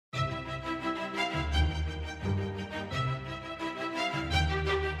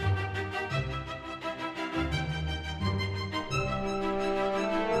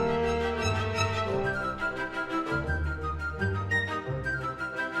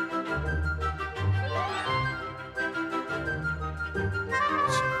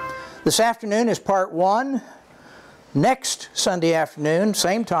This afternoon is part 1. Next Sunday afternoon,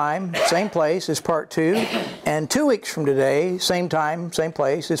 same time, same place, is part 2. And 2 weeks from today, same time, same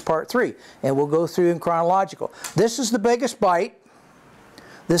place, is part 3. And we'll go through in chronological. This is the biggest bite.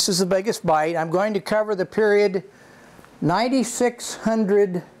 This is the biggest bite. I'm going to cover the period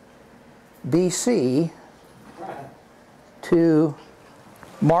 9600 BC to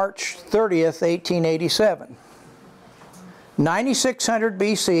March 30th, 1887. 9600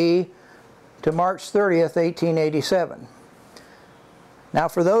 BC to March 30th, 1887. Now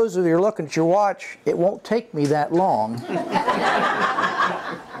for those of you who are looking at your watch, it won't take me that long.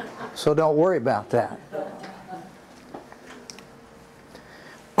 So don't worry about that.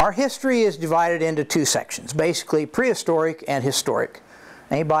 Our history is divided into 2 sections, basically prehistoric and historic.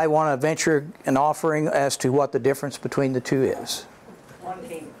 Anybody want to venture an offering as to what the difference between the 2 is? One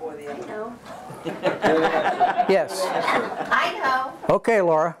came before the other. I know. Yes. I know. Okay,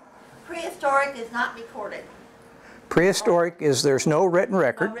 Laura. Prehistoric is not recorded. Prehistoric is there's no written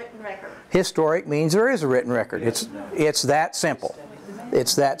record. No written record. Historic means there is a written record. It's that simple.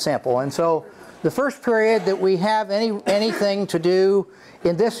 It's that simple. And so the first period that we have anything to do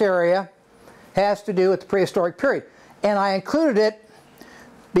in this area has to do with the prehistoric period. And I included it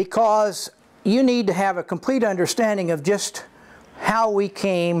because you need to have a complete understanding of just how we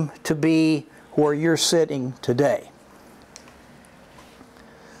came to be where you're sitting today.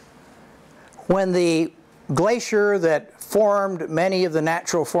 When the glacier that formed many of the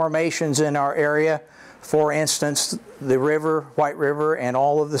natural formations in our area, for instance, the river, White River, and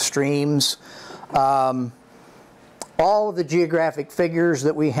all of the streams, all of the geographic figures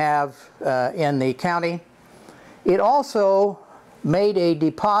that we have in the county, it also made a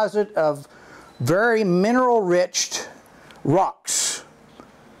deposit of very mineral-rich rocks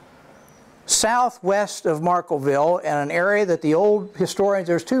southwest of Markleville, and an area that the old historians,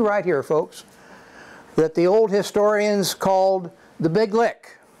 there's 2 right here, folks, that the old historians called the Big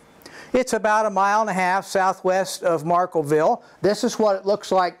Lick. It's about 1.5 miles southwest of Markleville. This is what it looks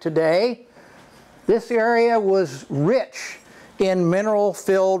like today. This area was rich in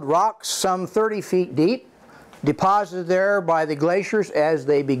mineral-filled rocks, some 30 feet deep, deposited there by the glaciers as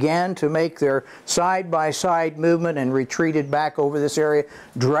they began to make their side-by-side movement and retreated back over this area,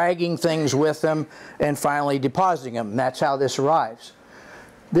 dragging things with them and finally depositing them. And that's how this arrives.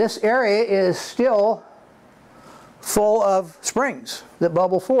 This area is still full of springs that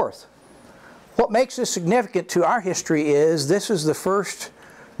bubble forth. What makes this significant to our history is this is the first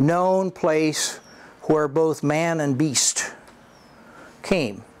known place where both man and beast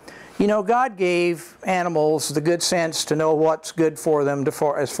came. You know, God gave animals the good sense to know what's good for them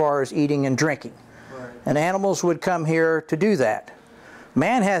as far as eating and drinking. Right. And animals would come here to do that.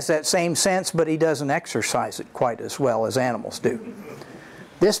 Man has that same sense, but he doesn't exercise it quite as well as animals do.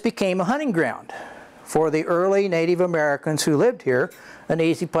 This became a hunting ground for the early Native Americans who lived here, an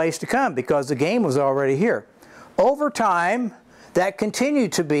easy place to come because the game was already here. Over time, that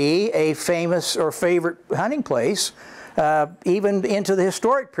continued to be a famous or favorite hunting place, even into the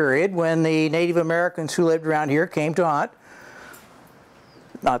historic period when the Native Americans who lived around here came to hunt.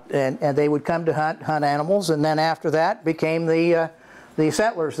 And they would come to hunt animals, and then after that became the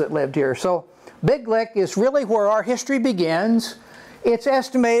settlers that lived here. So Big Lick is really where our history begins. It's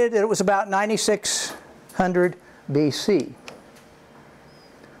estimated that it was about 9600 BC.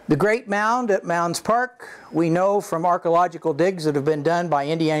 The Great Mound at Mounds Park, we know from archaeological digs that have been done by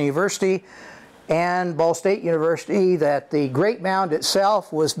Indiana University and Ball State University that the Great Mound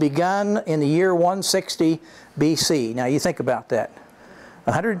itself was begun in the year 160 BC. Now you think about that.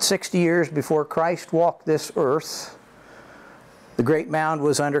 160 years before Christ walked this earth, the Great Mound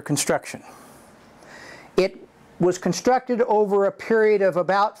was under construction. It was constructed over a period of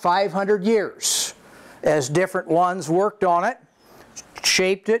about 500 years as different ones worked on it,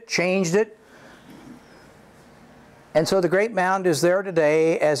 shaped it, changed it. And so the Great Mound is there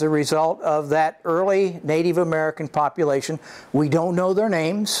today as a result of that early Native American population. We don't know their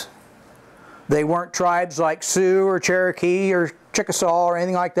names. They weren't tribes like Sioux or Cherokee or Chickasaw or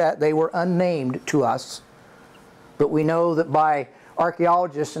anything like that. They were unnamed to us. But we know that by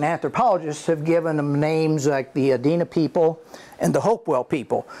archaeologists and anthropologists have given them names like the Adena people and the Hopewell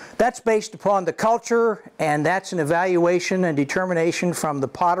people. That's based upon the culture, and that's an evaluation and determination from the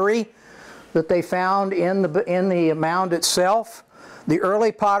pottery that they found in the mound itself. The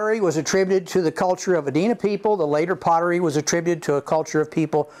early pottery was attributed to the culture of Adena people. The later pottery was attributed to a culture of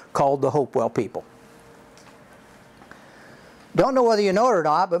people called the Hopewell people. Don't know whether you know it or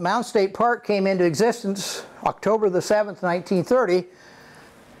not, but Mound State Park came into existence October the 7th, 1930,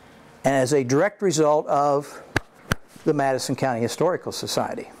 and as a direct result of the Madison County Historical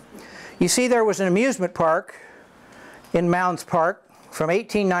Society. You see there was an amusement park in Mounds Park from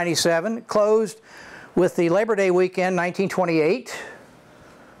 1897. It closed with the Labor Day weekend 1928.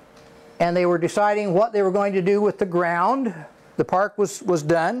 And they were deciding what they were going to do with the ground. The park was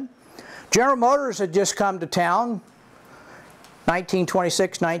done. General Motors had just come to town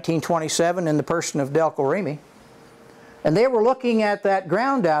 1926, 1927 in the person of Delco Remy. And they were looking at that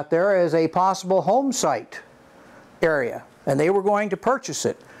ground out there as a possible home site area. And they were going to purchase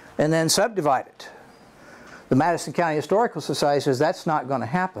it and then subdivide it. The Madison County Historical Society says that's not going to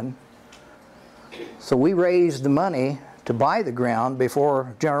happen. So we raised the money to buy the ground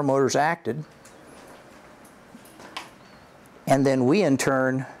before General Motors acted. And then we in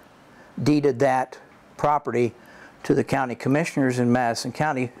turn deeded that property to the county commissioners in Madison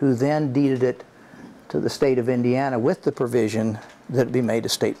County, who then deeded it to the state of Indiana with the provision that it be made a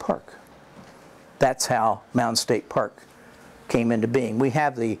state park. That's how Mounds State Park came into being. We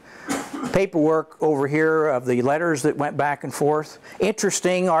have the paperwork over here of the letters that went back and forth.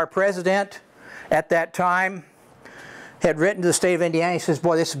 Interesting, our president at that time had written to the state of Indiana. He says,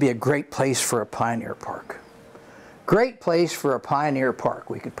 boy, this would be a great place for a pioneer park. Great place for a pioneer park.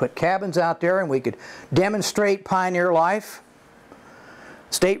 We could put cabins out there and we could demonstrate pioneer life.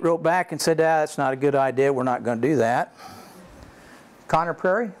 State wrote back and said, that's not a good idea. We're not going to do that. Conner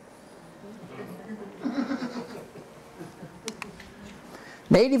Prairie.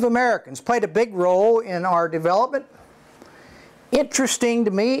 Native Americans played a big role in our development. Interesting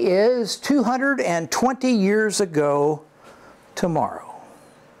to me is 220 years ago tomorrow.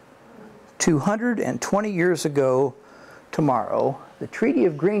 220 years ago tomorrow, the Treaty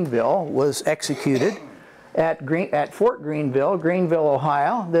of Greenville was executed at Fort Greenville, Greenville,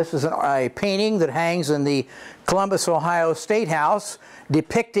 Ohio. This is a painting that hangs in the Columbus, Ohio State House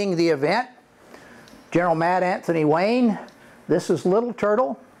depicting the event. General Mad Anthony Wayne. This is Little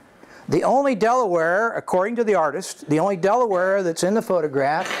Turtle. The only Delaware, according to the artist, the only Delaware that's in the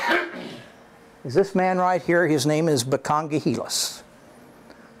photograph is this man right here. His name is Bacongahelas.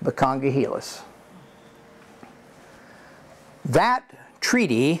 Bacongahelas. That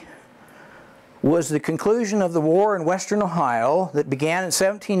treaty was the conclusion of the war in western Ohio that began in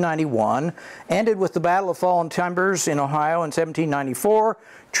 1791, ended with the Battle of Fallen Timbers in Ohio in 1794.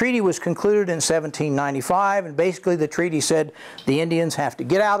 Treaty was concluded in 1795, and basically the treaty said the Indians have to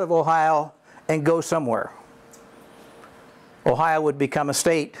get out of Ohio and go somewhere. Ohio would become a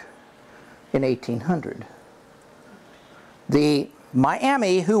state in 1800. The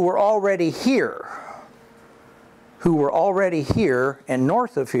Miami, who were already here and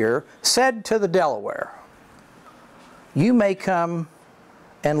north of here, said to the Delaware, you may come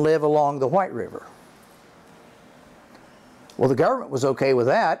and live along the White River. Well, the government was okay with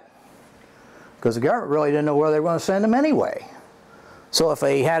that because the government really didn't know where they were going to send them anyway. So if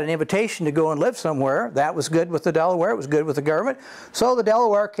they had an invitation to go and live somewhere, that was good with the Delaware, it was good with the government. So the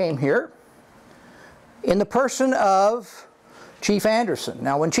Delaware came here in the person of Chief Anderson.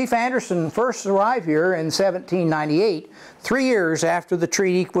 Now, when Chief Anderson first arrived here in 1798, 3 years after the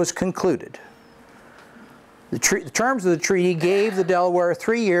treaty was concluded, the terms of the treaty gave the Delaware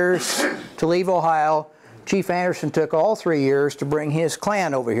 3 years to leave Ohio. Chief Anderson took all 3 years to bring his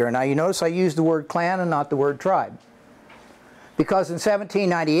clan over here. Now, you notice I used the word clan and not the word tribe. Because in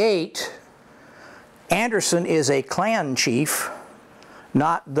 1798, Anderson is a clan chief,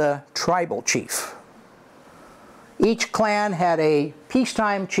 not the tribal chief. Each clan had a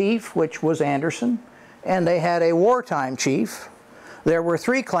peacetime chief, which was Anderson, and they had a wartime chief. There were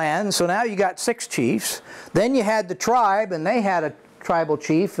 3 clans, so now you got 6 chiefs. Then you had the tribe, and they had a tribal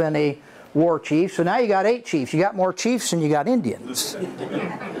chief and a war chief, so now you got 8 chiefs. You got more chiefs than you got Indians.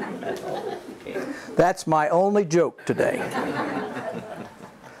 That's my only joke today.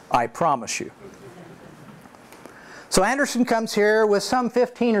 I promise you. So Anderson comes here with some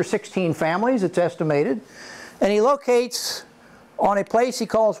 15 or 16 families, it's estimated. And he locates on a place he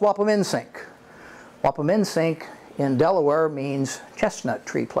calls Wappaminsink. Wappaminsink in Delaware means chestnut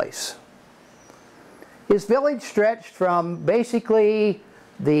tree place. His village stretched from basically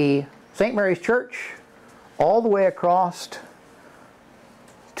the St. Mary's Church all the way across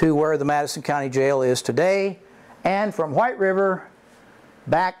to where the Madison County Jail is today, and from White River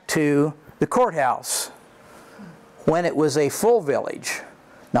back to the courthouse when it was a full village.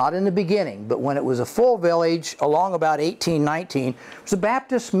 Not in the beginning, but when it was a full village along about 1819. It was a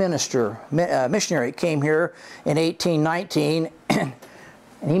Baptist missionary came here in 1819, and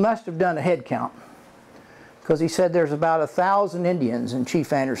he must have done a head count because he said there's about 1,000 Indians in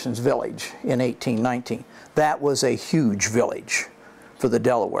Chief Anderson's village in 1819. That was a huge village for the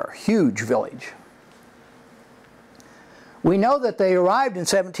Delaware, huge village. We know that they arrived in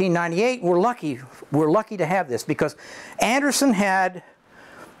 1798. We're lucky to have this because Anderson had,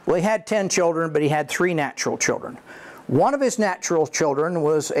 well, he had 10 children, but he had 3 natural children. One of his natural children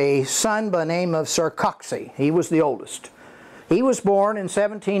was a son by the name of Sir Coxey. He was the oldest. He was born in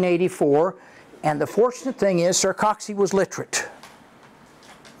 1784, and the fortunate thing is Sir Coxey was literate.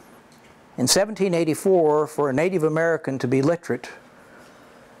 In 1784, for a Native American to be literate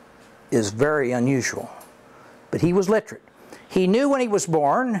is very unusual. But he was literate. He knew when he was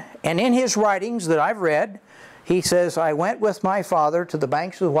born, and in his writings that I've read, he says, I went with my father to the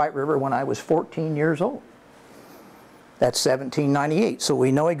banks of the White River when I was 14 years old. That's 1798, so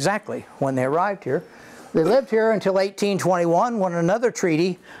we know exactly when they arrived here. They lived here until 1821 when another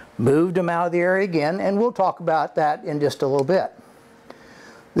treaty moved them out of the area again, and we'll talk about that in just a little bit.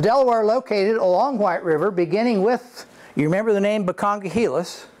 The Delaware located along White River, beginning with, you remember the name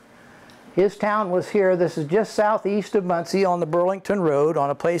Bacongahelas. His town was here. This is just southeast of Muncie on the Burlington Road on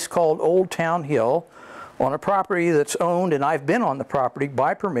a place called Old Town Hill, on a property that's owned, and I've been on the property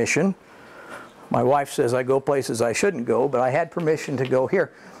by permission. My wife says I go places I shouldn't go, but I had permission to go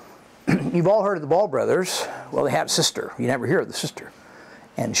here. You've all heard of the Ball brothers. Well, they have a sister. You never hear of the sister.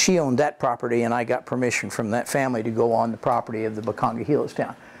 And she owned that property, and I got permission from that family to go on the property of the Bacongahelas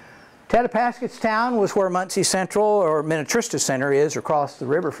town. Tedapascat's town was where Muncie Central, or Minnetrista Center is, across the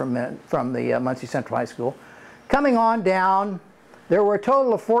river from the Muncie Central High School. Coming on down, there were a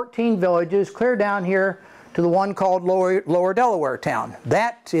total of 14 villages, clear down here to the one called Lower Delaware Town.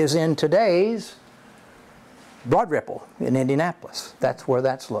 That is in today's Broad Ripple in Indianapolis. That's where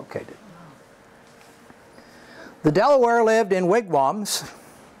that's located. The Delaware lived in wigwams.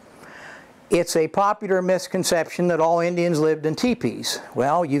 It's a popular misconception that all Indians lived in teepees.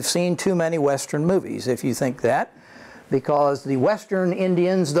 Well, you've seen too many Western movies if you think that, because the Western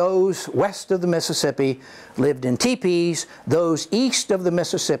Indians, those west of the Mississippi, lived in teepees. Those east of the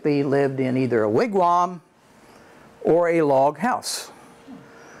Mississippi lived in either a wigwam or a log house.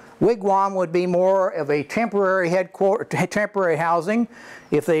 Wigwam would be more of a temporary temporary housing.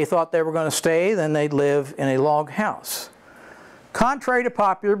 If they thought they were going to stay, then they'd live in a log house. Contrary to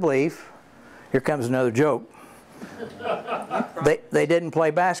popular belief, here comes another joke. They didn't play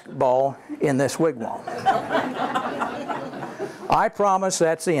basketball in this wigwam. I promise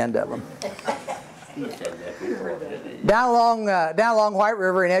that's the end of them. Down along White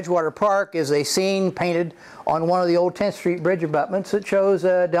River in Edgewater Park is a scene painted on one of the old 10th Street bridge abutments that shows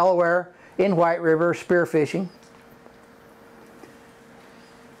Delaware in White River spearfishing.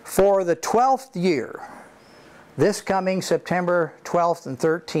 For the 12th year, this coming September 12th and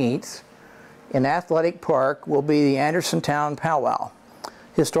 13th, in Athletic Park will be the Andersontown Powwow.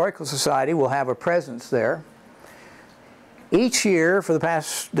 Historical Society will have a presence there. Each year, for the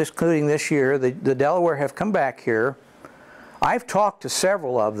past, including this year, the Delaware have come back here. I've talked to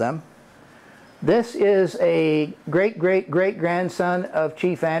several of them. This is a great-great-great-grandson of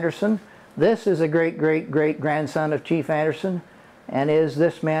Chief Anderson. This is a great-great-great-grandson of Chief Anderson, and is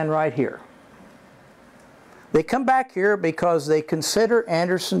this man right here. They come back here because they consider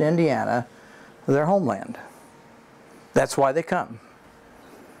Anderson, Indiana, their homeland. That's why they come.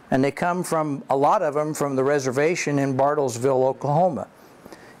 And they come from, a lot of them, from the reservation in Bartlesville, Oklahoma.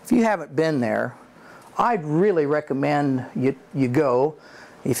 If you haven't been there, I'd really recommend you go.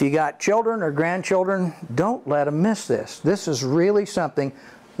 If you got children or grandchildren, don't let them miss this. This is really something.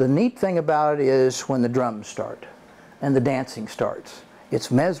 The neat thing about it is when the drums start and the dancing starts.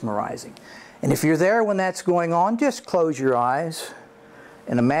 It's mesmerizing. And if you're there when that's going on, just close your eyes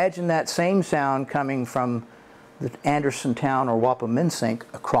and imagine that same sound coming from the Andersontown or Wappaminsink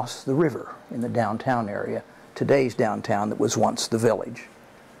across the river in the downtown area, today's downtown that was once the village.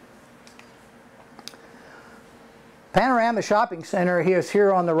 Panorama Shopping Center is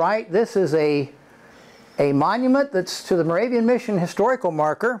here on the right. This is a monument that's to the Moravian Mission historical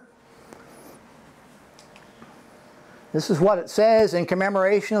marker. This is what it says in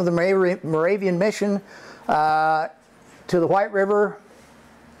commemoration of the Moravian Mission to the White River,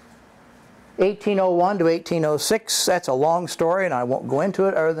 1801 to 1806. That's a long story, and I won't go into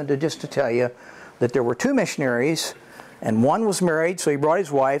it other than just to tell you that there were 2 missionaries, and one was married, so he brought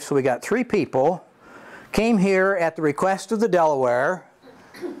his wife, so we got 3 people. Came here at the request of the Delaware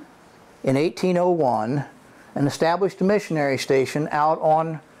in 1801 and established a missionary station out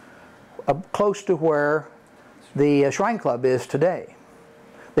on close to where the Shrine Club is today.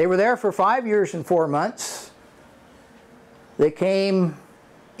 They were there for 5 years and 4 months. They came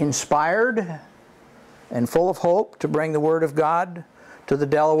inspired and full of hope to bring the Word of God to the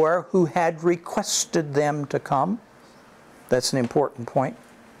Delaware, who had requested them to come. That's an important point.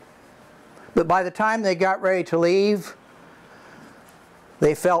 But by the time they got ready to leave,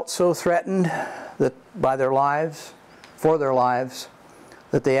 They felt so threatened that by their lives, for their lives,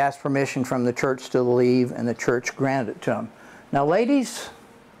 that they asked permission from the church to leave, and the church granted it to them. Now, ladies,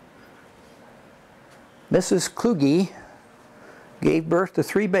 Mrs. Kluge gave birth to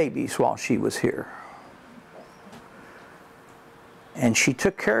 3 babies while she was here. And she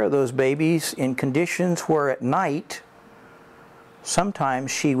took care of those babies in conditions where at night,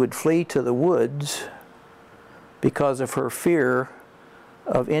 sometimes she would flee to the woods because of her fear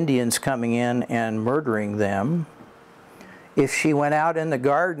of Indians coming in and murdering them. If she went out in the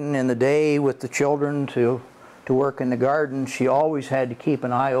garden in the day with the children to work in the garden, she always had to keep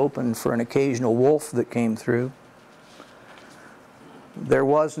an eye open for an occasional wolf that came through. There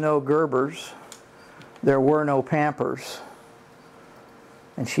was no Gerbers. There were no Pampers.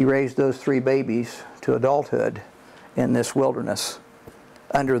 And she raised those 3 babies to adulthood in this wilderness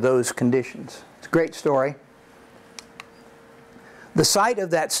under those conditions. It's a great story. The site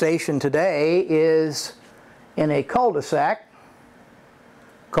of that station today is in a cul-de-sac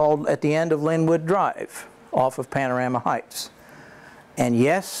called at the end of Linwood Drive off of Panorama Heights. And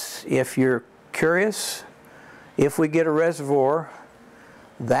yes, if you're curious, if we get a reservoir,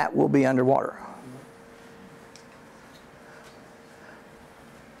 that will be underwater.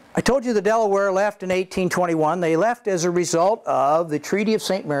 I told you the Delaware left in 1821. They left as a result of the Treaty of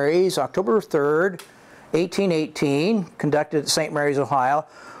St. Mary's, October 3rd, 1818, conducted at St. Mary's, Ohio,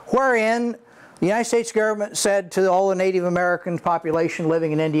 wherein the United States government said to all the Native American population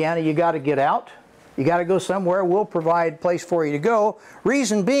living in Indiana, you got to get out. You got to go somewhere. We'll provide a place for you to go.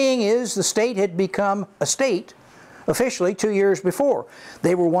 Reason being is the state had become a state officially 2 years before.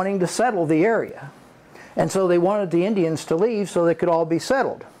 They were wanting to settle the area. And so they wanted the Indians to leave so they could all be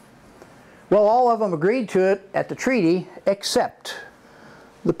settled. Well, all of them agreed to it at the treaty except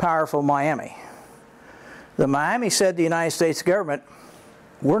the powerful Miami. The Miami said to the United States government,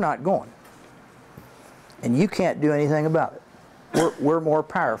 we're not going. And you can't do anything about it. We're more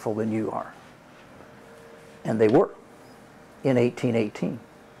powerful than you are. And they were in 1818.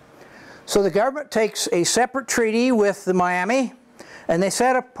 So the government takes a separate treaty with the Miami, and they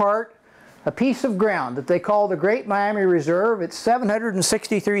set apart a piece of ground that they call the Great Miami Reserve. It's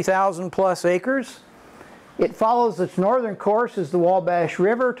 763,000 plus acres. It follows its northern course is the Wabash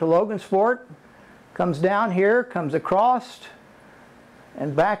River to Logansport, comes down here, comes across,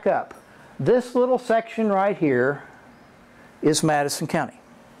 and back up. This little section right here is Madison County.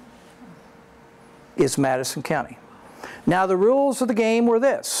 Is Madison County. Now the rules of the game were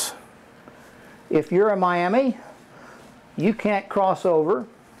this. If you're a Miami, you can't cross over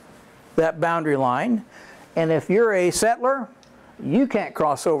that boundary line, and if you're a settler, you can't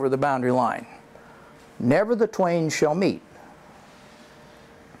cross over the boundary line. Never the twain shall meet.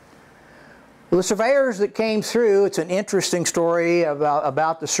 Well, the surveyors that came through, it's an interesting story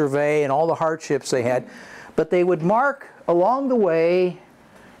about the survey and all the hardships they had, but they would mark along the way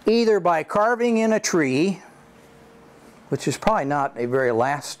either by carving in a tree, which is probably not a very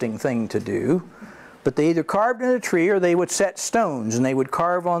lasting thing to do, but they either carved in a tree or they would set stones and they would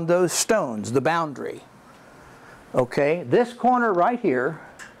carve on those stones the boundary. Okay, this corner right here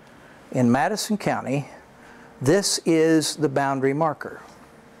in Madison County, this is the boundary marker.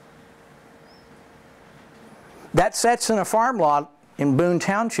 That sets in a farm lot in Boone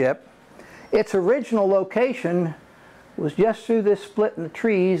Township. Its original location was just through this split in the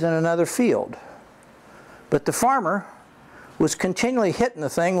trees in another field. But the farmer was continually hitting the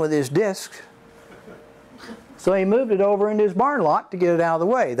thing with his disc, so he moved it over into his barn lot to get it out of the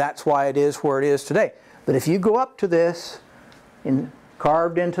way. That's why it is where it is today. But if you go up to this,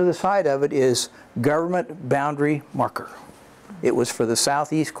 carved into the side of it is government boundary marker. It was for the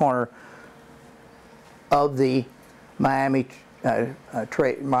southeast corner of the Miami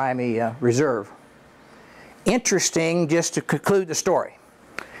Reserve. Interesting, just to conclude the story.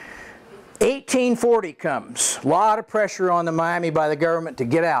 1840 comes. A lot of pressure on the Miami by the government to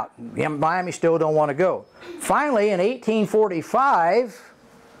get out. Miami still don't want to go. Finally, in 1845,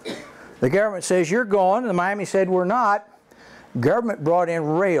 the government says, you're going. The Miami said, we're not. Government brought in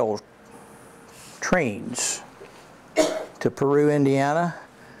rail trains to Peru, Indiana,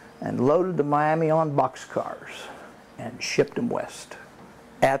 and loaded the Miami on boxcars and shipped them west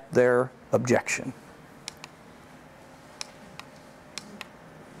at their objection.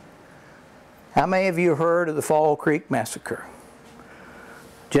 How many of you heard of the Fall Creek Massacre?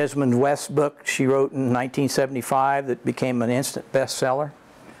 Jesmond West's book she wrote in 1975 that became an instant bestseller.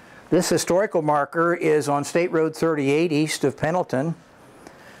 This historical marker is on State Road 38 east of Pendleton,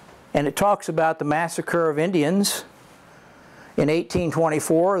 and it talks about the massacre of Indians In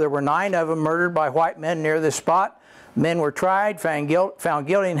 1824, there were 9 of them murdered by white men near this spot. Men were tried, found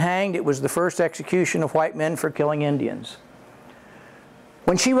guilty and hanged. It was the first execution of white men for killing Indians.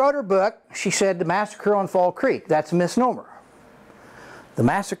 When she wrote her book, she said the massacre on Fall Creek. That's a misnomer. The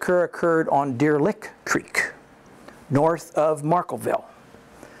massacre occurred on Deer Lick Creek, north of Marklettville.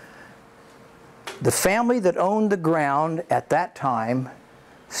 The family that owned the ground at that time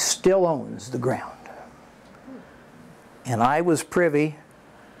still owns the ground. And I was privy,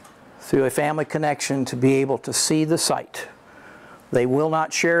 through a family connection, to be able to see the site. They will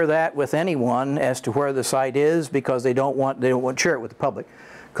not share that with anyone as to where the site is, because they don't want to share it with the public,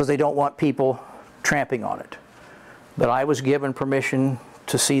 because they don't want people tramping on it. But I was given permission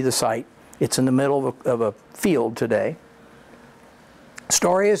to see the site. It's in the middle of a field today.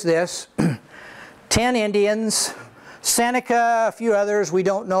 Story is this: 10 Indians, Seneca, a few others, we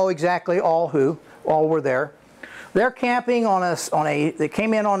don't know exactly all were there. They're camping they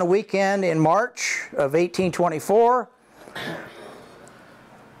came in on a weekend in March of 1824.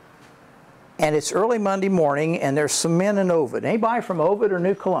 And it's early Monday morning, and there's some men in Ovid. Anybody from Ovid or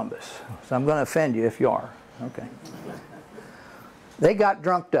New Columbus? So I'm going to offend you if you are. Okay. They got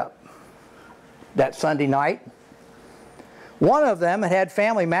drunked up that Sunday night. One of them had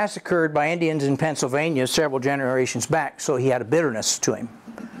family massacred by Indians in Pennsylvania several generations back, so he had a bitterness to him.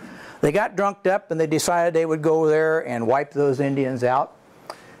 They got drunked up, and they decided they would go there and wipe those Indians out.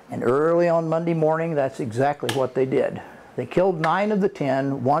 And early on Monday morning, that's exactly what they did. They killed 9 of the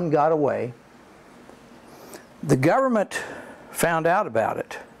 10. 1 got away. The government found out about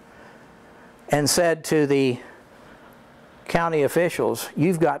it and said to the county officials,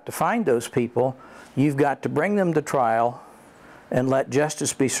 you've got to find those people, you've got to bring them to trial and let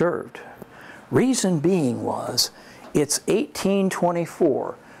justice be served. Reason being was, it's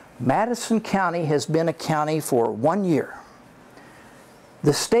 1824. Madison County has been a county for 1 year.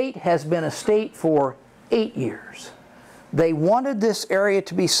 The state has been a state for 8 years. They wanted this area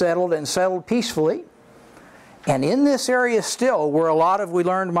to be settled and settled peacefully. And in this area still were a lot of, we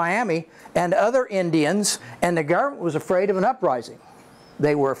learned, Miami and other Indians, and the government was afraid of an uprising.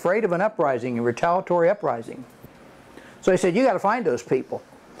 They were afraid of an uprising, a retaliatory uprising. So they said, you got to find those people.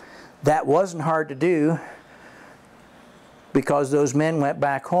 That wasn't hard to do, because those men went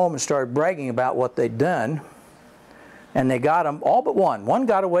back home and started bragging about what they'd done, and they got them, all but one. One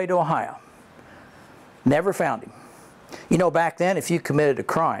got away to Ohio. Never found him. You know, back then, if you committed a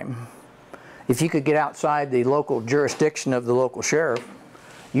crime, if you could get outside the local jurisdiction of the local sheriff,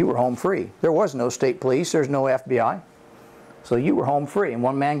 you were home free. There was no state police, there's no FBI. So you were home free, and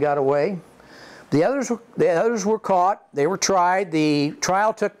one man got away. The others were caught, they were tried. The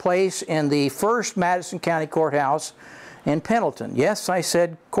trial took place in the first Madison County Courthouse in Pendleton. Yes, I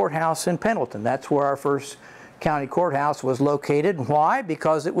said courthouse in Pendleton. That's where our first county courthouse was located. Why?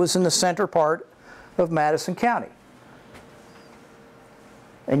 Because it was in the center part of Madison County.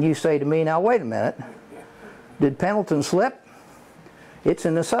 And you say to me, now wait a minute, did Pendleton slip? It's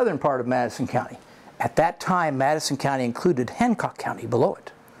in the southern part of Madison County. At that time, Madison County included Hancock County below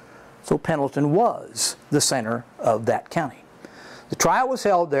it. So Pendleton was the center of that county. The trial was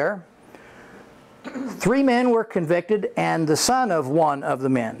held there. 3 men were convicted, and the son of one of the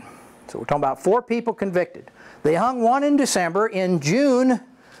men. So we're talking about 4 people convicted. They hung one in December. In June,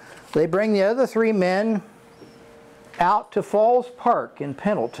 they bring the other 3 men out to Falls Park in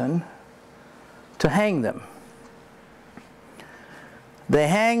Pendleton to hang them. They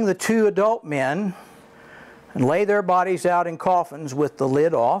hang the 2 adult men and lay their bodies out in coffins with the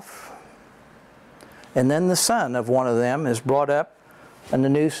lid off. And then the son of one of them is brought up, and the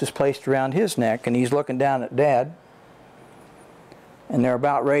noose is placed around his neck, and he's looking down at Dad. And they're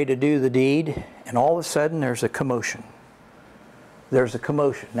about ready to do the deed, and all of a sudden there's a commotion. There's a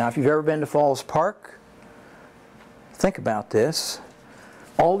commotion. Now, if you've ever been to Falls Park, think about this.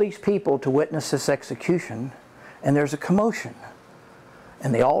 All these people to witness this execution, and there's a commotion.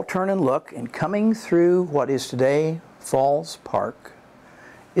 And they all turn and look, and coming through what is today Falls Park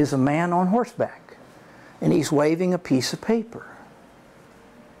is a man on horseback, and he's waving a piece of paper.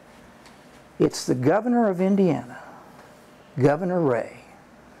 It's the governor of Indiana, Governor Ray.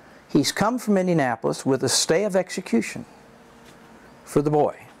 He's come from Indianapolis with a stay of execution for the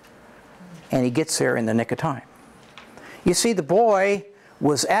boy, and he gets there in the nick of time. You see, the boy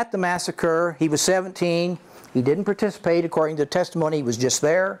was at the massacre. He was 17. He didn't participate. According to the testimony, he was just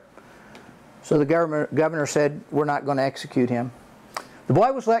there. So the governor said, we're not going to execute him. The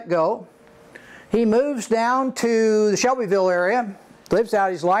boy was let go. He moves down to the Shelbyville area, lives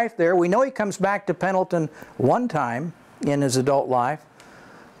out his life there. We know he comes back to Pendleton one time in his adult life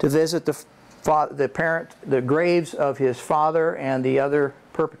to visit the the graves of his father and the other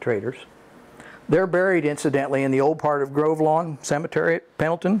perpetrators. They're buried, incidentally, in the old part of Grove Lawn Cemetery at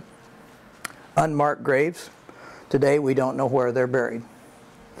Pendleton. Unmarked graves. Today we don't know where they're buried.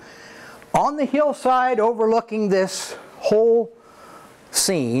 On the hillside overlooking this whole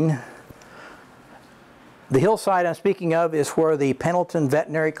scene, the hillside I'm speaking of is where the Pendleton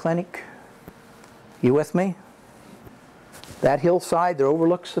Veterinary Clinic, you with me? That hillside that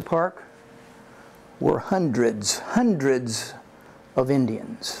overlooks the park were hundreds of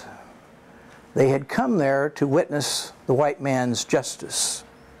Indians. They had come there to witness the white man's justice.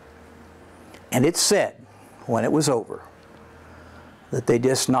 And it said, when it was over, that they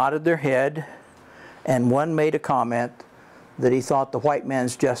just nodded their head, and one made a comment that he thought the white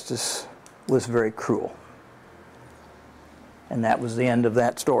man's justice was very cruel. And that was the end of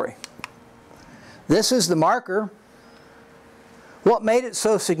that story. This is the marker. What made it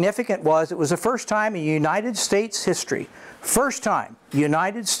so significant was it was the first time in United States history, first time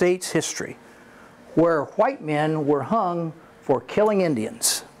United States history, where white men were hung for killing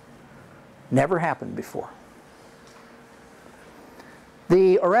Indians. Never happened before.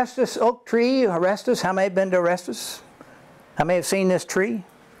 The Orestes oak tree, Orestes, how many have been to Orestes? How many have seen this tree?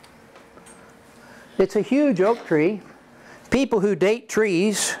 It's a huge oak tree. People who date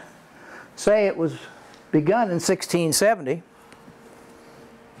trees say it was begun in 1670.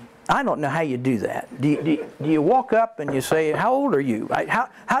 I don't know how you do that. Do you walk up and you say, how old are you?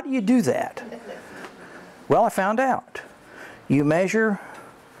 How do you do that? Well, I found out. You measure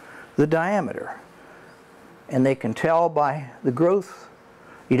the diameter, and they can tell by the growth.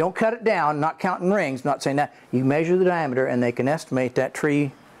 You don't cut it down, not counting rings, not saying that. You measure the diameter, and they can estimate that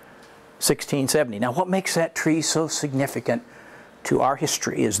tree 1670. Now, what makes that tree so significant to our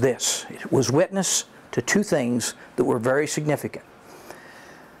history is this. It was witness to two things that were very significant.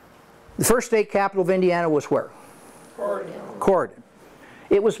 The first state capital of Indiana was where? Corydon.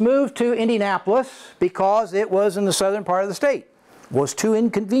 It was moved to Indianapolis because it was in the southern part of the state. It was too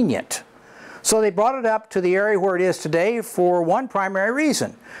inconvenient. So they brought it up to the area where it is today for one primary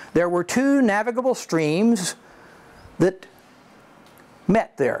reason. There were two navigable streams that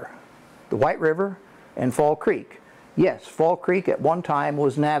met there, the White River and Fall Creek. Yes, Fall Creek at one time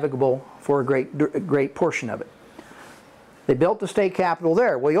was navigable for a great portion of it. They built the state capitol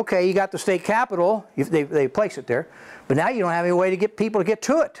there. Well, okay, you got the state capitol, they place it there, but now you don't have any way to get people to get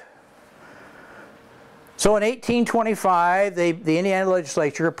to it. So in 1825, the Indiana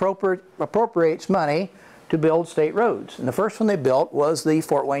legislature appropriates money to build state roads. And the first one they built was the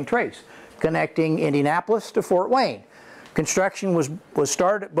Fort Wayne Trace, connecting Indianapolis to Fort Wayne. Construction was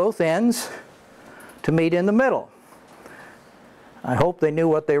started at both ends to meet in the middle. I hope they knew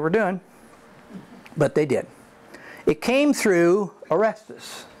what they were doing, but they did. It came through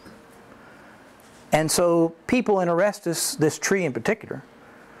Orestes. And so people in Orestes, this tree in particular,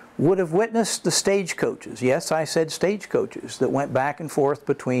 would have witnessed the stagecoaches. Yes, I said stagecoaches that went back and forth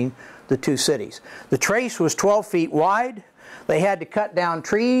between the two cities. The trace was 12 feet wide. They had to cut down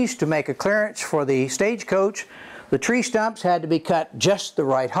trees to make a clearance for the stagecoach. The tree stumps had to be cut just the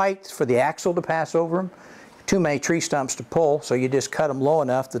right height for the axle to pass over them. Too many tree stumps to pull, so you just cut them low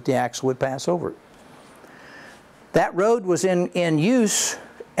enough that the axle would pass over it. That road was in use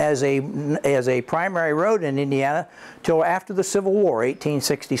as a primary road in Indiana till after the Civil War,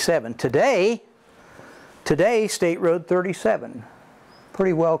 1867. Today, State Road 37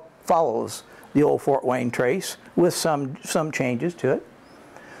 pretty well follows the old Fort Wayne Trace with some changes to it.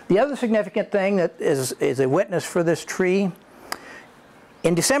 The other significant thing that is a witness for this tree,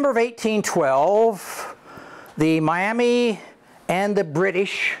 in December of 1812, the Miami and the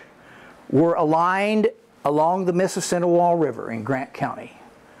British were aligned along the Mississinawa River in Grant County.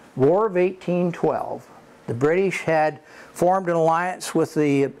 War of 1812. The British had formed an alliance with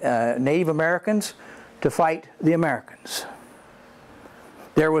the Native Americans to fight the Americans.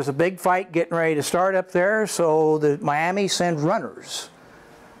 There was a big fight getting ready to start up there, so the Miami sent runners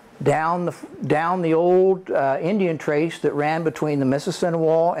down the old Indian trace that ran between the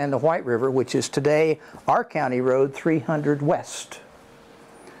Mississinawa and the White River, which is today our county road 300 West.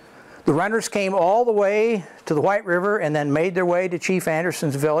 The runners came all the way to the White River and then made their way to Chief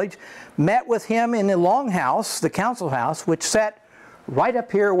Anderson's village, met with him in the Longhouse, the council house, which sat right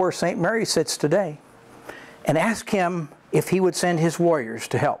up here where St. Mary sits today, and asked him if he would send his warriors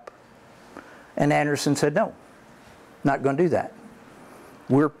to help. And Anderson said, no, not going to do that.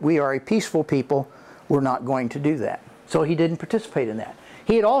 We are a peaceful people. We're not going to do that. So he didn't participate in that.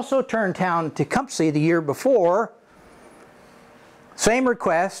 He had also turned down Tecumseh the year before, same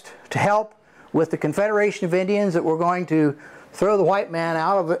request to help with the Confederation of Indians that were going to throw the white man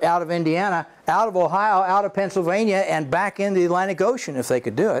out of Indiana, out of Ohio, out of Pennsylvania, and back into the Atlantic Ocean if they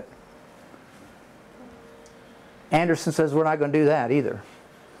could do it. Anderson says we're not going to do that either.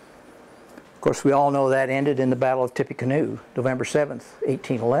 Of course, we all know that ended in the Battle of Tippecanoe, November 7th,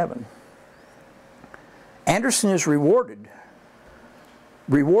 1811. Anderson is rewarded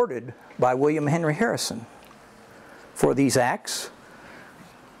by William Henry Harrison for these acts.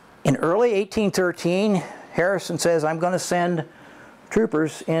 In early 1813, Harrison says, I'm going to send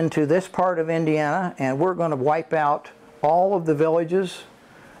troopers into this part of Indiana and we're going to wipe out all of the villages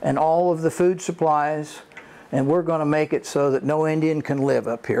and all of the food supplies, and we're going to make it so that no Indian can live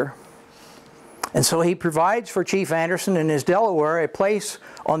up here. And so he provides for Chief Anderson and his Delaware a place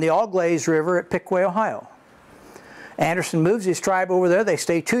on the Auglaize River at Piqua, Ohio. Anderson moves his tribe over there. They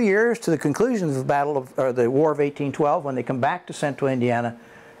stay 2 years to the conclusion of the the War of 1812 when they come back to central Indiana,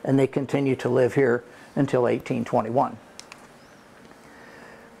 and they continue to live here until 1821.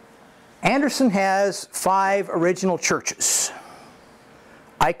 Anderson has 5 original churches.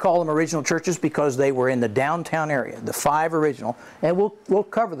 I call them original churches because they were in the downtown area, the 5 original, and we'll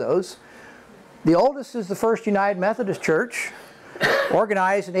cover those. The oldest is the First United Methodist Church,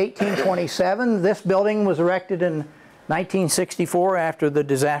 organized in 1827. This building was erected in 1964 after the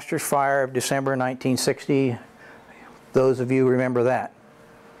disastrous fire of December 1960. Those of you remember that.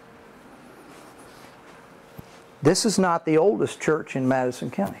 This is not the oldest church in Madison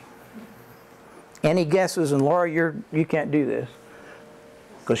County. Any guesses? And Laura, you can't do this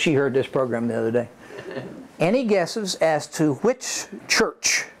because she heard this program the other day. Any guesses as to which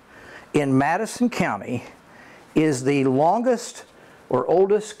church in Madison County is the longest or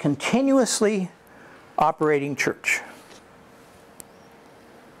oldest continuously operating church?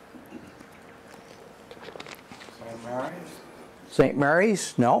 St. Mary's? St.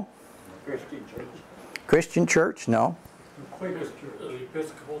 Mary's? No. Christian Church? Christian Church? No. Quaker Church? The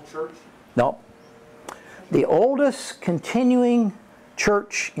Episcopal Church? No. The oldest continuing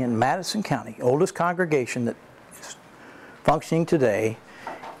church in Madison County, oldest congregation that is functioning today,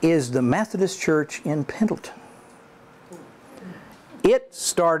 is the Methodist Church in Pendleton. It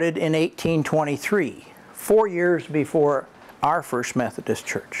started in 1823, 4 years before our first Methodist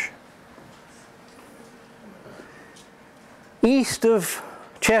church. East of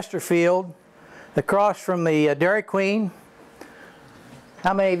Chesterfield, across from the Dairy Queen,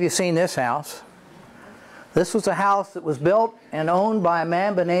 how many of you have seen this house? This was a house that was built and owned by a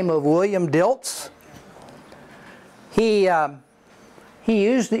man by the name of William Dilts. He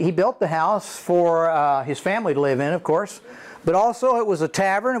built the house for his family to live in, of course, but also it was a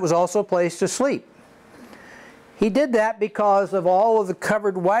tavern. It was also a place to sleep. He did that because of all of the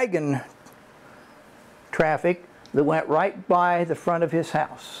covered wagon traffic that went right by the front of his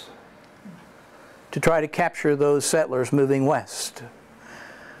house to try to capture those settlers moving west.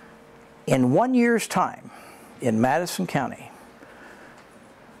 In 1 year's time in Madison County,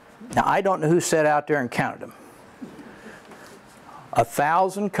 now I don't know who sat out there and counted them,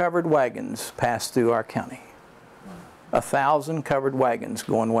 1,000 covered wagons passed through our county. 1,000 covered wagons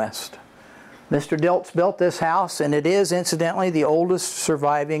going west. Mr. Dilts built this house, and it is incidentally the oldest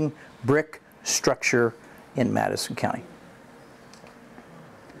surviving brick structure in Madison County.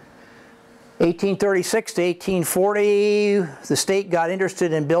 1836 to 1840, the state got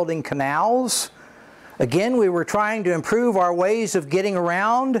interested in building canals. Again, we were trying to improve our ways of getting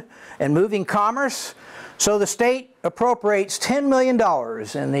around and moving commerce. So the state appropriates $10 million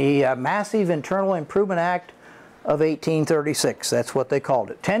in the Massive Internal Improvement Act of 1836. That's what they called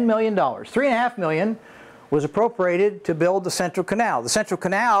it. $10 million. $3.5 million was appropriated to build the Central Canal. The Central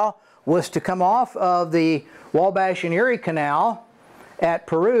Canal was to come off of the Wabash and Erie Canal at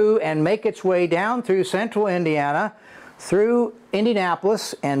Peru and make its way down through central Indiana, through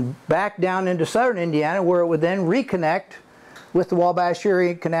Indianapolis, and back down into southern Indiana, where it would then reconnect with the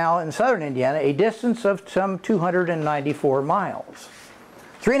Wabash-Erie Canal in southern Indiana, a distance of some 294 miles.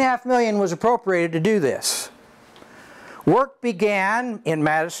 $3.5 million was appropriated to do this. Work began in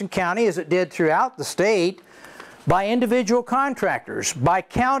Madison County, as it did throughout the state, by individual contractors. By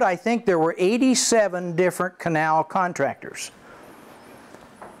count, I think there were 87 different canal contractors.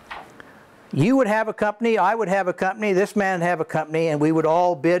 You would have a company, I would have a company, this man would have a company, and we would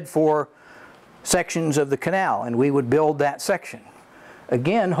all bid for sections of the canal, and we would build that section.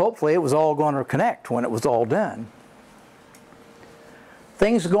 Again, hopefully it was all going to connect when it was all done.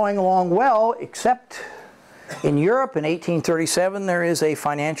 Things are going along well, except in Europe in 1837 there is a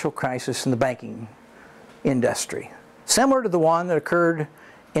financial crisis in the banking industry, similar to the one that occurred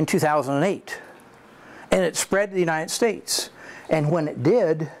in 2008. And it spread to the United States. And when it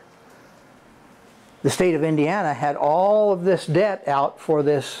did, the state of Indiana had all of this debt out for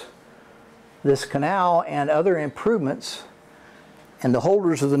this canal and other improvements, and the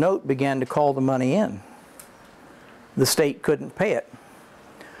holders of the note began to call the money in. The state couldn't pay it.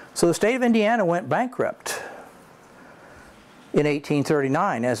 So the state of Indiana went bankrupt in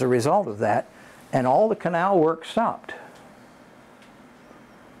 1839 as a result of that, and all the canal work stopped.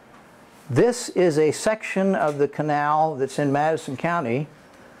 This is a section of the canal that's in Madison County.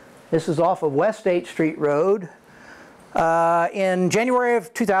 This is off of West 8th Street Road. In January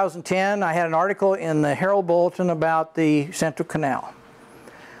of 2010, I had an article in the Herald Bulletin about the Central Canal.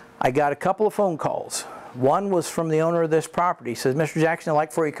 I got a couple of phone calls. One was from the owner of this property. He says, Mr. Jackson, I'd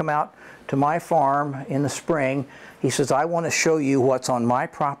like for you to come out to my farm in the spring. He says, I want to show you what's on my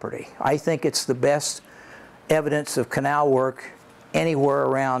property. I think it's the best evidence of canal work anywhere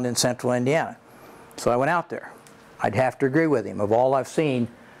around in central Indiana. So I went out there. I'd have to agree with him. Of all I've seen,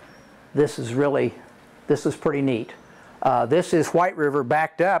 this is pretty neat. This is White River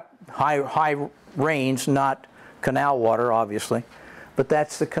backed up, high rains, not canal water, obviously, but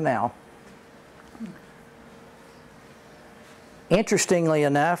that's the canal. Interestingly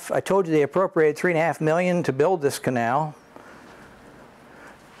enough, I told you they appropriated $3.5 million to build this canal.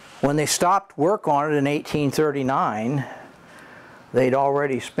 When they stopped work on it in 1839, they'd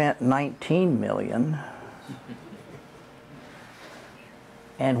already spent $19 million.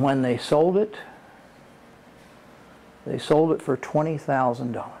 And when they sold it for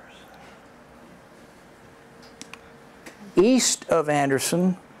 $20,000. East of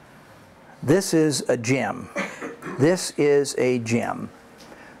Anderson, this is a gem. This is a gem.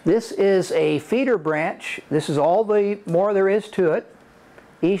 This is a feeder branch. This is all the more there is to it,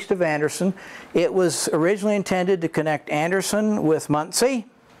 east of Anderson. It was originally intended to connect Anderson with Muncie.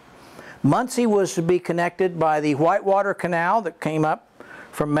 Muncie was to be connected by the Whitewater Canal that came up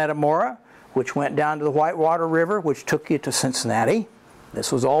from Metamora, which went down to the Whitewater River, which took you to Cincinnati.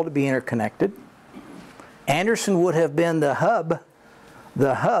 This was all to be interconnected. Anderson would have been the hub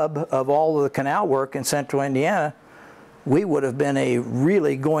of all of the canal work in central Indiana. We would have been a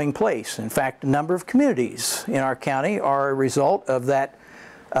really going place. In fact, a number of communities in our county are a result of that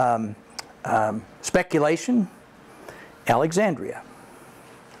speculation. Alexandria,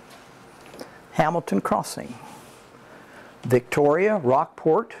 Hamilton Crossing, Victoria,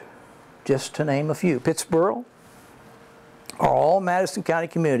 Rockport, just to name a few. Pittsboro are all Madison County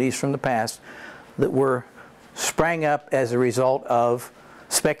communities from the past that sprang up as a result of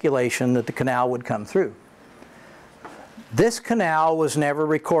speculation that the canal would come through. This canal was never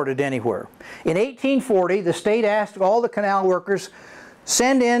recorded anywhere. In 1840, the state asked all the canal workers,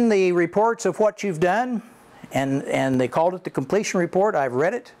 send in the reports of what you've done, and they called it the completion report. I've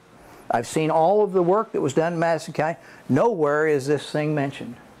read it. I've seen all of the work that was done in Madison County. Nowhere is this thing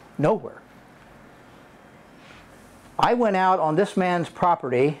mentioned. Nowhere. I went out on this man's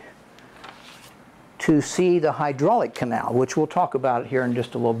property to see the hydraulic canal, which we'll talk about it here in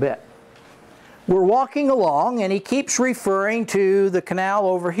just a little bit. We're walking along and he keeps referring to the canal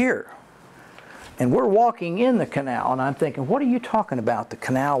over here. And we're walking in the canal and I'm thinking, what are you talking about, the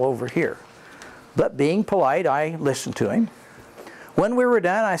canal over here? But being polite, I listened to him. When we were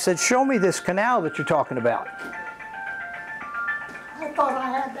done, I said, show me this canal that you're talking about. I thought I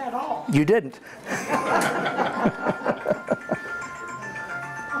had that all. You didn't.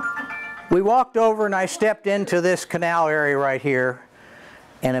 We walked over and I stepped into this canal area right here,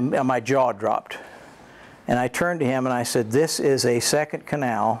 and my jaw dropped. And I turned to him and I said, this is a second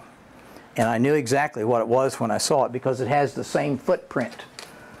canal, and I knew exactly what it was when I saw it because it has the same footprint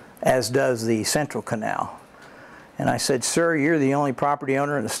as does the Central Canal. And I said, sir, you're the only property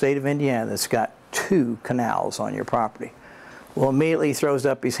owner in the state of Indiana that's got 2 canals on your property. Well, immediately he throws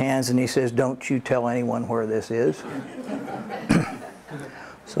up his hands and he says, don't you tell anyone where this is.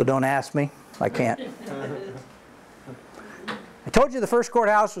 So don't ask me, I can't. I told you the first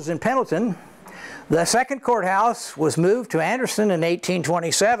courthouse was in Pendleton. The second courthouse was moved to Anderson in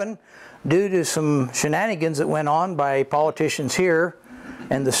 1827 due to some shenanigans that went on by politicians here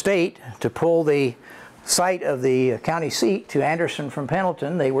and the state to pull the site of the county seat to Anderson from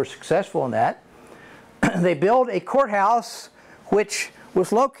Pendleton. They were successful in that. They built a courthouse which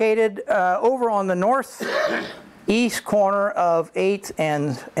was located over on the northeast corner of 8th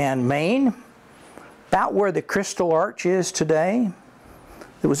and Main, about where the Crystal Arch is today.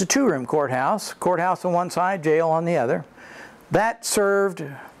 It was a 2-room courthouse on one side, jail on the other. That served,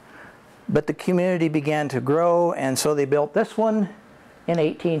 but the community began to grow, and so they built this one in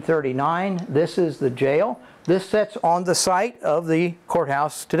 1839. This is the jail. This sits on the site of the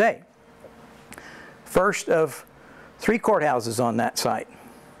courthouse today. First of 3 courthouses on that site.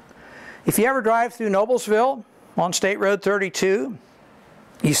 If you ever drive through Noblesville on State Road 32,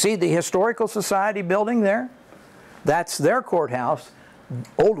 you see the Historical Society building there. That's their courthouse,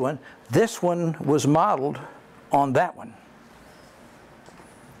 old one. This one was modeled on that one.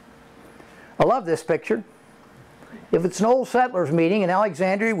 I love this picture. If it's an old settlers meeting in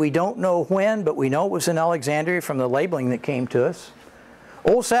Alexandria, we don't know when, but we know it was in Alexandria from the labeling that came to us.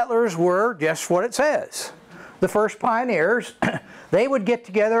 Old settlers were just what it says. The first pioneers. They would get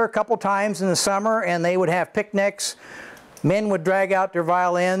together a couple times in the summer and they would have picnics. Men would drag out their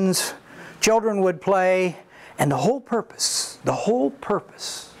violins. Children would play. And the whole purpose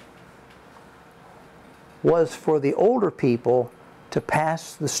was for the older people to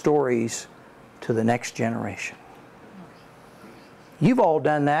pass the stories to the next generation. You've all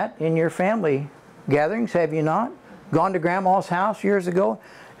done that in your family gatherings, have you not? Gone to Grandma's house years ago,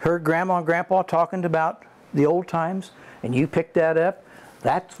 heard Grandma and Grandpa talking about the old times, and you picked that up.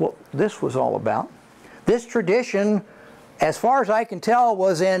 That's what this was all about. This tradition, as far as I can tell,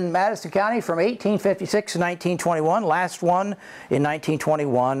 was in Madison County from 1856 to 1921. Last one in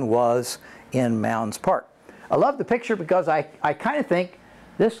 1921 was in Mounds Park. I love the picture because I kind of think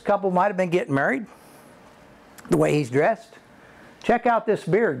this couple might have been getting married, the way he's dressed. Check out this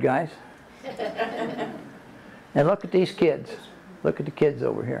beard, guys. And look at these kids. Look at the kids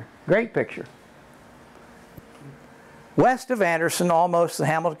over here. Great picture. West of Anderson, almost the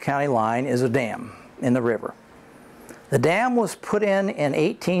Hamilton County line, is a dam in the river. The dam was put in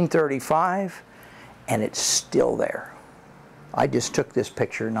 1835, and it's still there. I just took this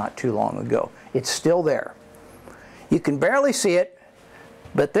picture not too long ago. It's still there. You can barely see it,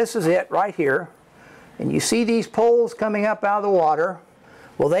 but this is it right here. And you see these poles coming up out of the water.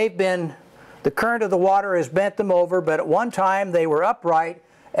 Well, the current of the water has bent them over, but at one time they were upright,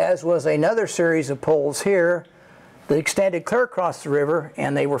 as was another series of poles here that extended clear across the river,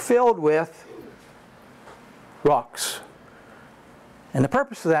 and they were filled with rocks. And the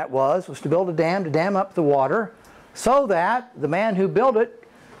purpose of that was to build a dam to dam up the water so that the man who built it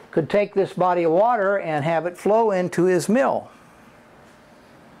could take this body of water and have it flow into his mill.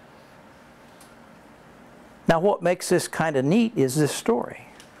 Now what makes this kind of neat is this story.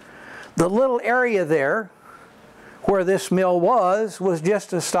 The little area there where this mill was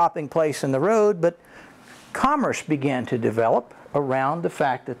just a stopping place in the road, but commerce began to develop around the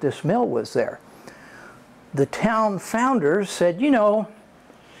fact that this mill was there. The town founders said, you know,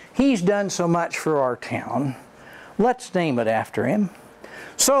 he's done so much for our town, let's name it after him.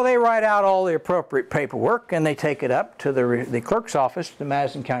 So they write out all the appropriate paperwork and they take it up to the clerk's office, the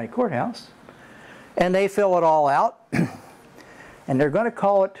Madison County Courthouse, and they fill it all out, and they're going to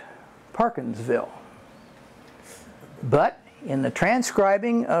call it Perkinsville. But in the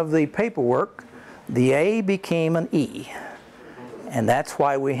transcribing of the paperwork, the A became an E, and that's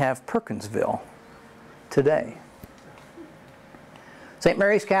why we have Perkinsville today. St.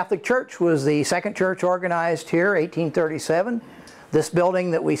 Mary's Catholic Church was the second church organized here, 1837. This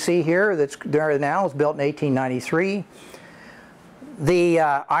building that we see here that's there now was built in 1893. The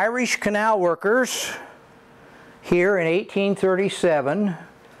Irish canal workers here in 1837,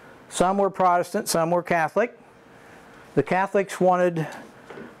 some were Protestant, some were Catholic. The Catholics wanted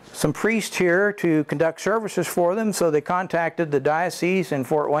some priests here to conduct services for them, so they contacted the diocese in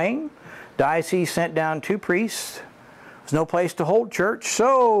Fort Wayne. Diocese sent down 2 priests. There was no place to hold church,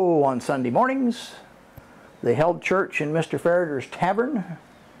 so on Sunday mornings they held church in Mr. Farrader's Tavern,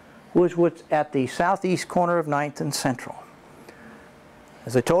 which was at the southeast corner of 9th and Central.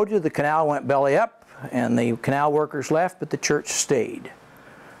 As I told you, the canal went belly up and the canal workers left, but the church stayed.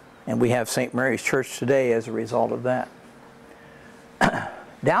 And we have St. Mary's Church today as a result of that.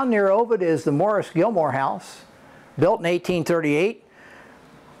 Down near Ovid is the Morris Gilmore House, built in 1838.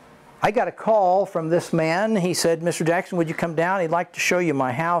 I got a call from this man. He said, Mr. Jackson, would you come down? He'd like to show you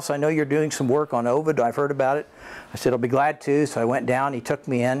my house. I know you're doing some work on Ovid. I've heard about it. I said, I'll be glad to. So I went down. He took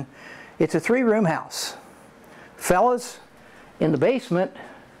me in. It's a 3-room house. Fellas, in the basement,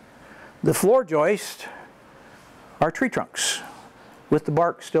 the floor joists are tree trunks with the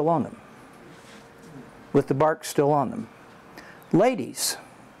bark still on them. With the bark still on them. Ladies,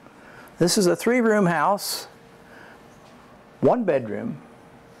 this is a 3-room house, 1 bedroom,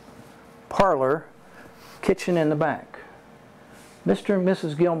 parlor, kitchen in the back. Mr. and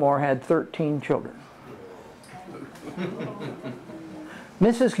Mrs. Gilmore had 13 children.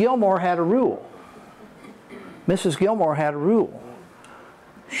 Mrs. Gilmore had a rule. Mrs. Gilmore had a rule.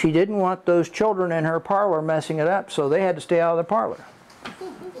 She didn't want those children in her parlor messing it up, so they had to stay out of the parlor.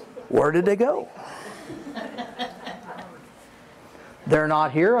 Where did they go? They're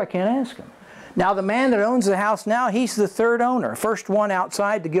not here, I can't ask them. Now the man that owns the house now, he's the third owner. First one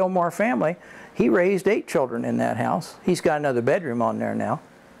outside the Gilmore family. He raised 8 children in that house. He's got another bedroom on there now.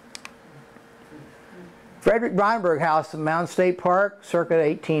 Frederick Brandenburg House in Mound State Park, circa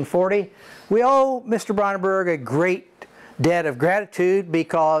 1840. We owe Mr. Brandenburg a great debt of gratitude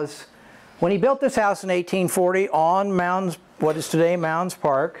because when he built this house in 1840 on Mounds, what is today Mounds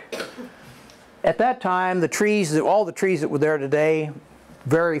Park, at that time the trees, all the trees that were there today,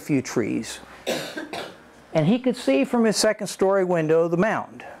 very few trees. And he could see from his second-story window the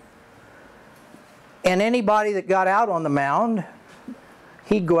mound. And anybody that got out on the mound,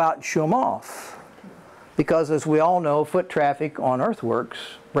 he'd go out and shoo them off. Because as we all know, foot traffic on earthworks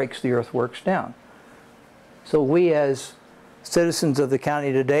breaks the earthworks down. So we as citizens of the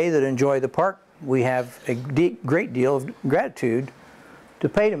county today that enjoy the park, we have a great deal of gratitude to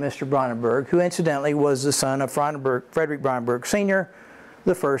pay to Mr. Brandenburg, who incidentally was the son of Frederick Brandenburg Sr.,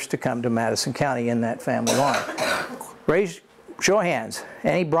 the first to come to Madison County in that family line. Show of hands,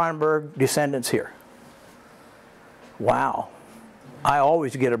 any Brandenburg descendants here? Wow, I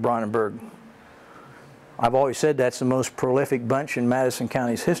always get a Brandenburg. I've always said that's the most prolific bunch in Madison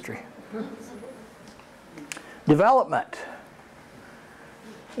County's history. Development.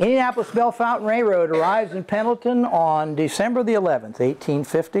 Indianapolis-Bellefontaine Railroad arrives in Pendleton on December the 11th,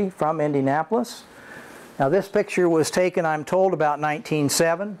 1850 from Indianapolis. Now this picture was taken, I'm told, about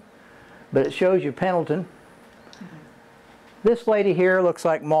 1907, but it shows you Pendleton. This lady here looks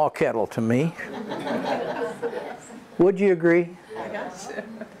like Ma Kettle to me. Would you agree?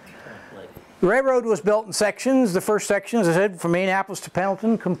 The railroad was built in sections. The first section, as I said, from Indianapolis to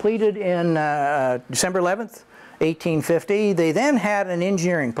Pendleton, completed in December 11th, 1850. They then had an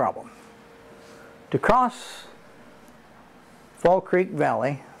engineering problem. To cross Fall Creek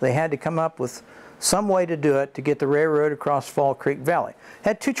Valley, they had to come up with some way to do it to get the railroad across Fall Creek Valley.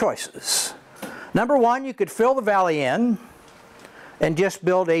 Had 2 choices. Number 1, you could fill the valley in and just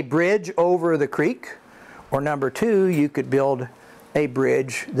build a bridge over the creek. Or number 2, you could build a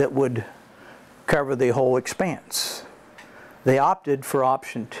bridge that would cover the whole expanse. They opted for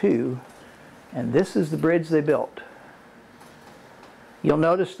option 2, and this is the bridge they built. You'll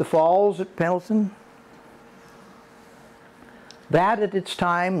notice the falls at Pendleton. That at its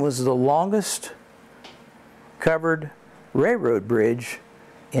time was the longest covered railroad bridge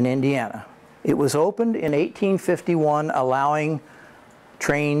in Indiana. It was opened in 1851, allowing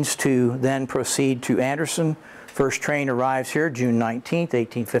trains to then proceed to Anderson. First train arrives here June 19th,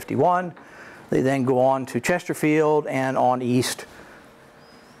 1851. They then go on to Chesterfield and on east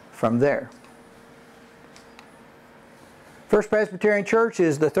from there. First Presbyterian Church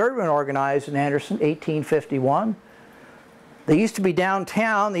is the third one organized in Anderson, 1851. They used to be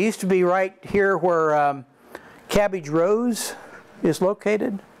downtown. They used to be right here where Cabbage Rose is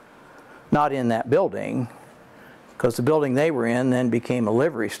located. Not in that building, because the building they were in then became a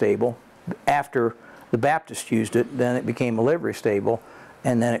livery stable. After the Baptists used it, then it became a livery stable,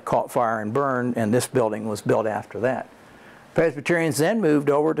 and then it caught fire and burned, and this building was built after that. Presbyterians then moved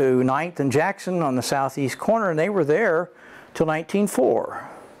over to 9th and Jackson on the southeast corner, and they were there till 1904.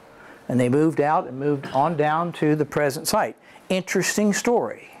 And they moved out and moved on down to the present site. Interesting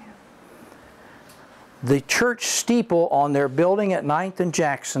story. The church steeple on their building at 9th and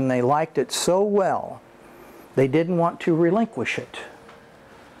Jackson, they liked it so well, they didn't want to relinquish it.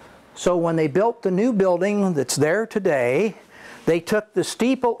 So when they built the new building that's there today, they took the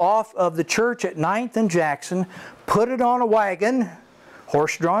steeple off of the church at 9th and Jackson, put it on a wagon,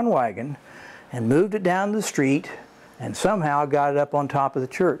 horse-drawn wagon, and moved it down the street, and somehow got it up on top of the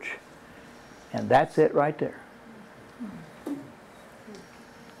church. And that's it right there.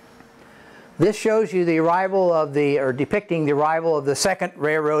 This shows you the arrival of the, or depicting the arrival of the second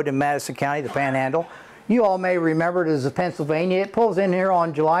railroad in Madison County, the Panhandle. You all may remember it as the Pennsylvania. It pulls in here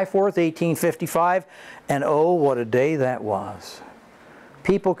on July 4th, 1855, and oh, what a day that was.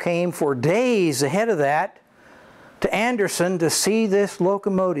 People came for days ahead of that to Anderson to see this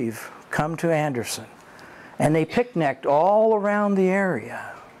locomotive come to Anderson. And they picnicked all around the area.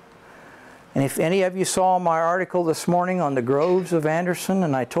 And if any of you saw my article this morning on the groves of Anderson,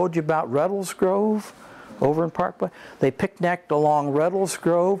 and I told you about Ruddles Grove over in Parkway, they picnicked along Ruddles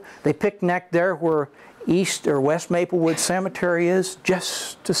Grove. They picnicked there where East or West Maplewood Cemetery is,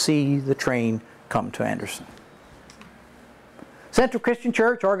 just to see the train come to Anderson. Central Christian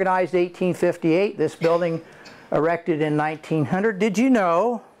Church, organized 1858. This building erected in 1900. Did you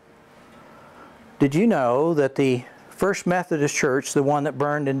know that the First Methodist Church, the one that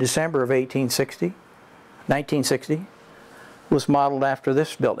burned in December of 1960, was modeled after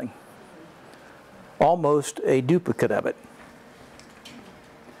this building? Almost a duplicate of it.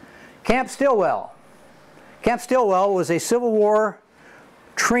 Camp Stilwell. Camp Stilwell was a Civil War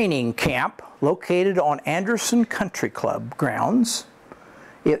training camp located on Anderson Country Club grounds.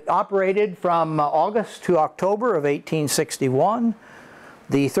 It operated from August to October of 1861.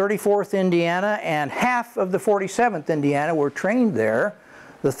 The 34th Indiana and half of the 47th Indiana were trained there.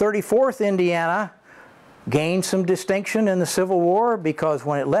 The 34th Indiana gained some distinction in the Civil War because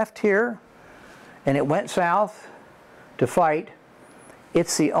when it left here and it went south to fight,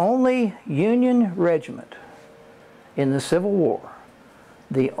 it's the only Union regiment in the Civil War,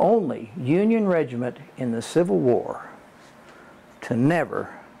 the only Union regiment in the Civil War to never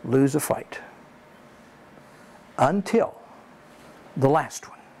lose a fight until the last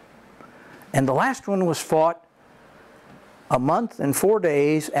one. And the last one was fought a month and 4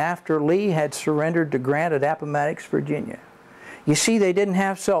 days after Lee had surrendered to Grant at Appomattox, Virginia. You see, they didn't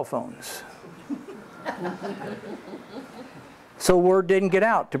have cell phones. So word didn't get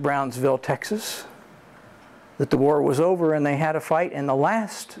out to Brownsville, Texas, that the war was over and they had a fight. And the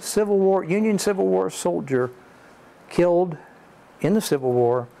last Civil War, Union Civil War soldier killed in the Civil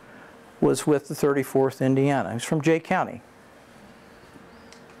War was with the 34th Indiana. He's from Jay County.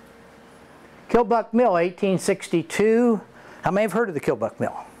 Kilbuck Mill, 1862. How many have heard of the Kilbuck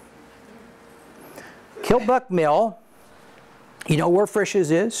Mill? Kilbuck Mill, you know where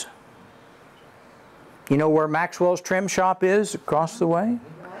Frisch's is? You know where Maxwell's Trim Shop is across the way?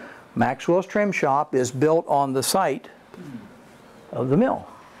 Maxwell's Trim Shop is built on the site of the mill.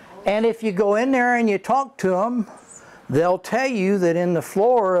 And if you go in there and you talk to them, they'll tell you that in the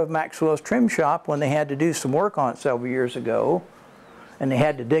floor of Maxwell's Trim Shop, when they had to do some work on it several years ago, and they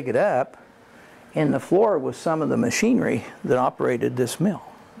had to dig it up, in the floor was some of the machinery that operated this mill.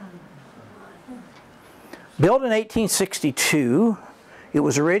 Built in 1862, it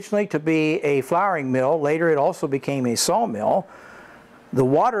was originally to be a flouring mill. Later it also became a sawmill. The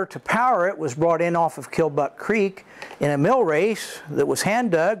water to power it was brought in off of Kilbuck Creek in a mill race that was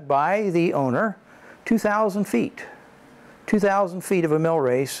hand dug by the owner, 2,000 feet. 2,000 feet of a mill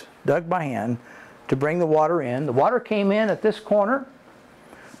race dug by hand to bring the water in. The water came in at this corner,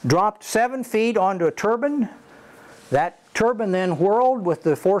 dropped 7 feet onto a turbine. That turbine then whirled with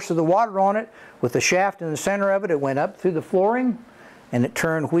the force of the water on it. With the shaft in the center of it, it went up through the flooring and it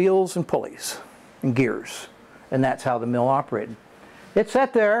turned wheels and pulleys and gears. And that's how the mill operated. It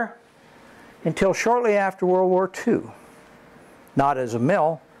sat there until shortly after World War II. Not as a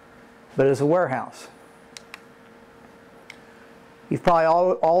mill, but as a warehouse. You've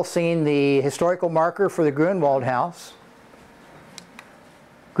probably all seen the historical marker for the Grunwald House.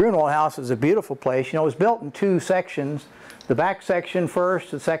 Grunwald House is a beautiful place. You know, it was built in two sections. The back section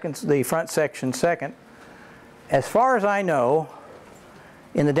first, the front section second. As far as I know,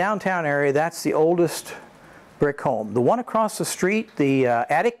 in the downtown area, that's the oldest brick home. The one across the street, the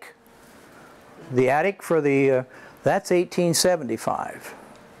attic for the, that's 1875.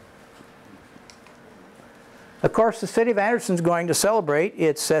 Of course, the city of Anderson's going to celebrate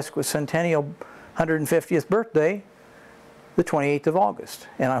its sesquicentennial 150th birthday the 28th of August.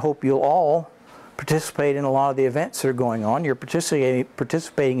 And I hope you'll all participate in a lot of the events that are going on. You're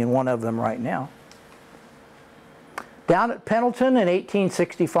participating in one of them right now. Down at Pendleton in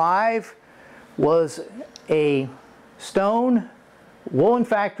 1865 was a stone woolen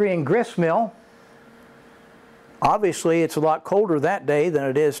factory and grist mill. Obviously, it's a lot colder that day than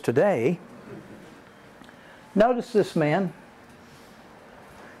it is today. Notice this man.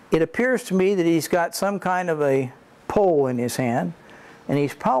 It appears to me that he's got some kind of a pole in his hand, and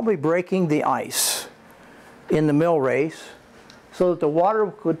he's probably breaking the ice in the mill race so that the water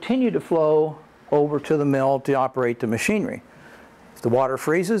will continue to flow over to the mill to operate the machinery. If the water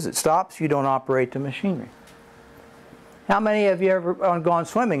freezes, it stops, you don't operate the machinery. How many of you ever gone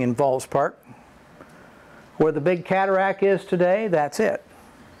swimming in Falls Park? Where the big cataract is today, that's it.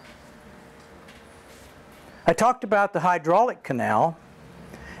 I talked about the hydraulic canal.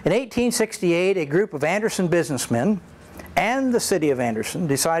 In 1868, a group of Anderson businessmen and the city of Anderson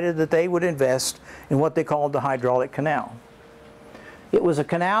decided that they would invest in what they called the hydraulic canal. It was a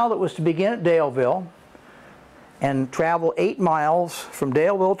canal that was to begin at Daleville and travel 8 miles from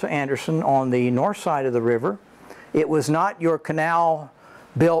Daleville to Anderson on the north side of the river. It was not your canal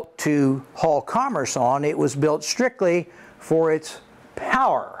built to haul commerce on. It was built strictly for its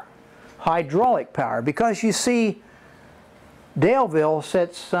power, hydraulic power, because you see, Daleville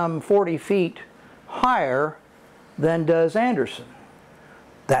sits some 40 feet higher than does Anderson.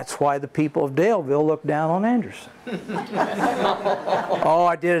 That's why the people of Daleville look down on Anderson. Oh,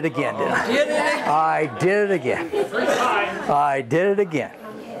 I did it again, didn't I? I did it again. I did it again.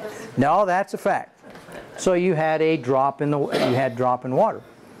 No, that's a fact. So you had a drop in water.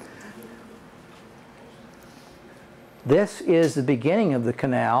 This is the beginning of the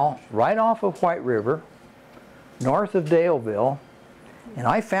canal right off of White River, north of Daleville. And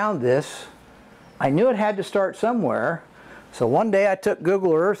I found this. I knew it had to start somewhere. So one day I took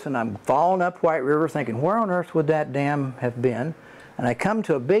Google Earth and I'm following up White River thinking, where on earth would that dam have been? And I come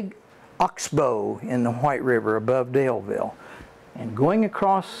to a big oxbow in the White River above Daleville. And going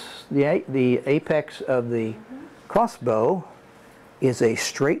across the apex of the crossbow is a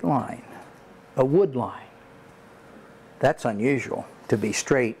straight line, a wood line. That's unusual, to be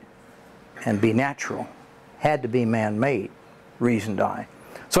straight and be natural. Had to be man-made, reasoned I.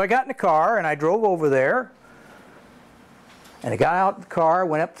 So I got in the car and I drove over there. And I got out of the car,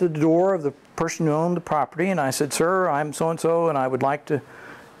 went up to the door of the person who owned the property, and I said, sir, I'm so-and-so, and I would like to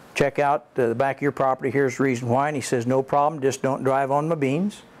check out the back of your property. Here's the reason why. And he says, no problem, just don't drive on my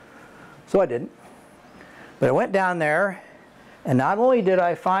beans. So I didn't. But I went down there, and not only did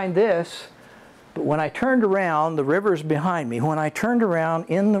I find this, but when I turned around, the river's behind me. When I turned around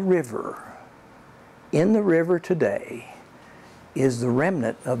in the river today is the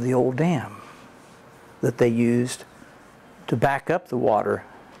remnant of the old dam that they used to back up the water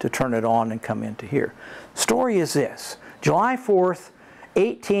to turn it on and come into here. Story is this: July 4th,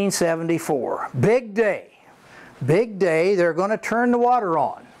 1874, big day. Big day, they're going to turn the water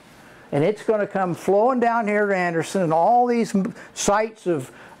on. And it's going to come flowing down here to Anderson, and all these sites of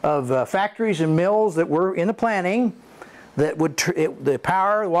factories and mills that were in the planning, that would the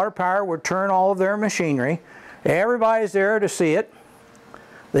water power would turn all of their machinery. Everybody's there to see it.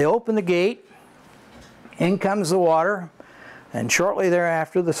 They open the gate, in comes the water, and shortly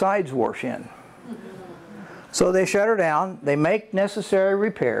thereafter the sides wash in. So they shut her down, they make necessary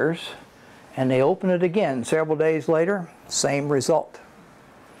repairs, and they open it again several days later, same result.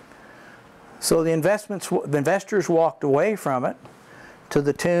 So the investors walked away from it to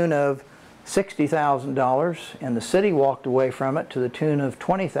the tune of $60,000, and the city walked away from it to the tune of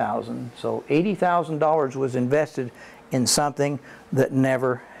 $20,000. So $80,000 was invested in something that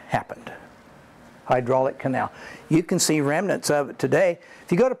never happened. Hydraulic canal. You can see remnants of it today.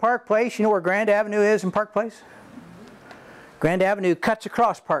 If you go to Park Place, you know where Grand Avenue is in Park Place? Grand Avenue cuts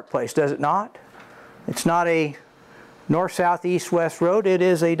across Park Place, does it not? It's not a north, south, east, west road, it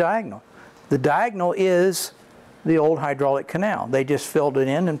is a diagonal. The diagonal is the old hydraulic canal. They just filled it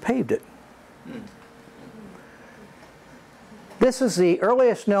in and paved it. This is the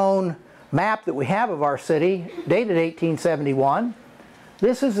earliest known map that we have of our city, dated 1871.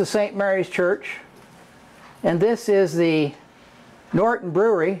 This is the St. Mary's Church, and this is the Norton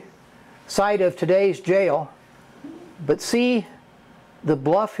Brewery, site of today's jail. But see the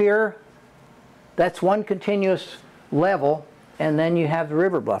bluff here? That's one continuous level, and then you have the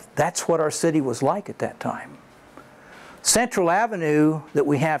river bluff. That's what our city was like at that time. Central Avenue that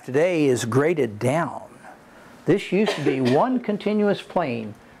we have today is graded down. This used to be one continuous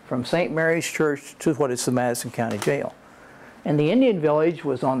plane from St. Mary's Church to what is the Madison County Jail. And the Indian Village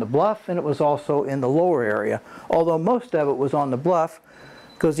was on the bluff, and it was also in the lower area, although most of it was on the bluff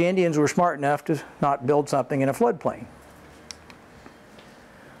because the Indians were smart enough to not build something in a floodplain.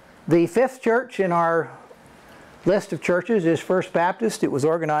 The fifth church in our list of churches is First Baptist. It was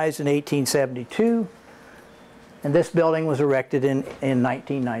organized in 1872. And this building was erected in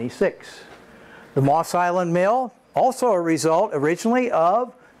 1996. The Moss Island Mill, also a result originally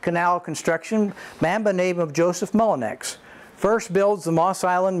of canal construction, man by the name of Joseph Mullinex. First builds the Moss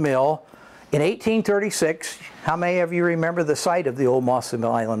Island Mill in 1836. How many of you remember the site of the old Moss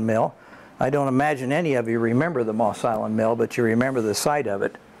Island Mill? I don't imagine any of you remember the Moss Island Mill, but you remember the site of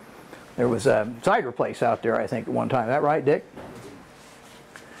it. There was a cider place out there, I think, at one time. Is that right, Dick?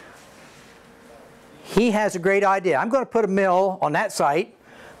 He has a great idea. I'm going to put a mill on that site.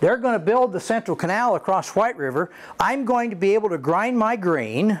 They're going to build the Central Canal across White River. I'm going to be able to grind my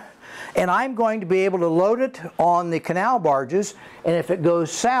grain, and I'm going to be able to load it on the canal barges. And if it goes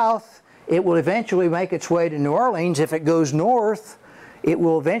south, it will eventually make its way to New Orleans. If it goes north, it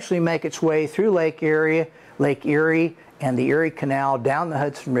will eventually make its way through Lake Erie, and the Erie Canal down the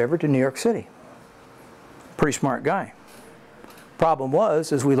Hudson River to New York City. Pretty smart guy. Problem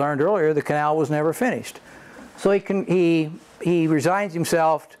was, as we learned earlier, the canal was never finished. So he resigns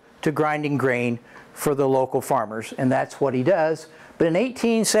himself to grinding grain for the local farmers, and that's what he does. But in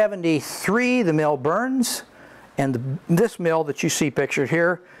 1873, the mill burns, and this mill that you see pictured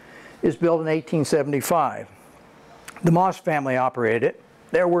here is built in 1875. The Moss family operated it.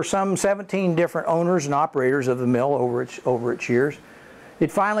 There were some 17 different owners and operators of the mill over its years.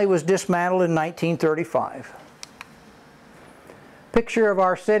 It finally was dismantled in 1935. Picture of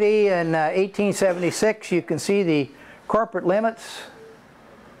our city in 1876. You can see the corporate limits.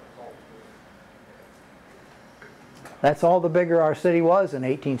 That's all the bigger our city was in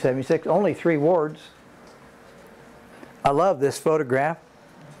 1876. Only 3 wards. I love this photograph.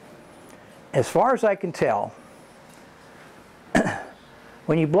 As far as I can tell,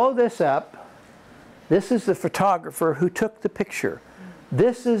 when you blow this up, this is the photographer who took the picture.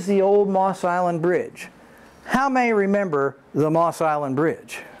 This is the old Moss Island Bridge. How many remember the Moss Island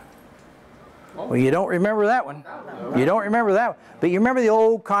Bridge? Well, you don't remember that one. You don't remember that one. But you remember the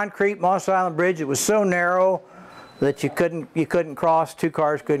old concrete Moss Island Bridge? It was so narrow that you couldn't cross, 2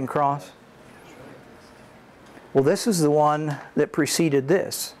 cars couldn't cross. Well, this is the one that preceded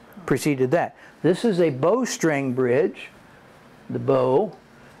that. This is a bowstring bridge. The bow.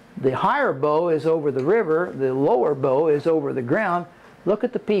 The higher bow is over the river. The lower bow is over the ground. Look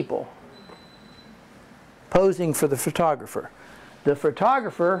at the people posing for the photographer. The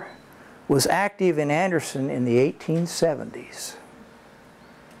photographer was active in Anderson in the 1870s.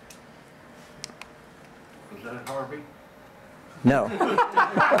 Was that Harvey? No.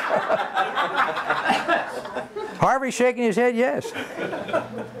 Harvey shaking his head, yes.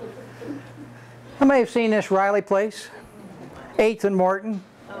 How many have seen this Riley Place? 8th and Morton.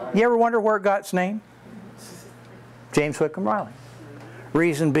 You ever wonder where it got its name? James Whitcomb Riley.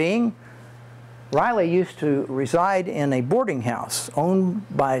 Reason being, Riley used to reside in a boarding house owned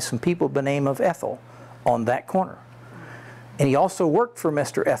by some people by the name of Ethel on that corner. And he also worked for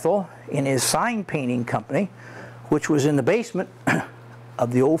Mr. Ethel in his sign painting company, which was in the basement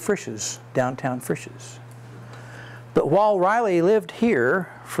of the old Frisch's, downtown Frisch's. But while Riley lived here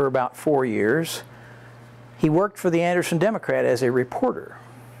for about 4 years, he worked for the Anderson Democrat as a reporter.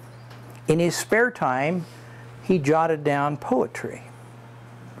 In his spare time, he jotted down poetry.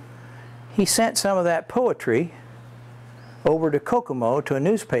 He sent some of that poetry over to Kokomo, to a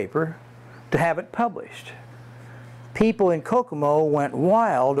newspaper, to have it published. People in Kokomo went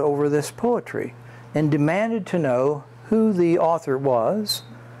wild over this poetry and demanded to know who the author was.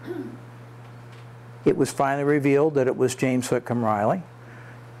 It was finally revealed that it was James Whitcomb Riley.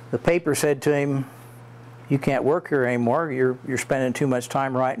 The paper said to him, "You can't work here anymore. You're spending too much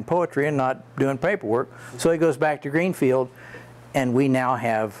time writing poetry and not doing paperwork." So he goes back to Greenfield, and we now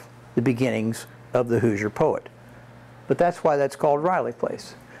have the beginnings of the Hoosier poet. But that's why that's called Riley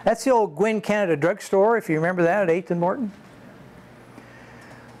Place. That's the old Gwynn Canada drugstore, if you remember that, at 8th and Morton.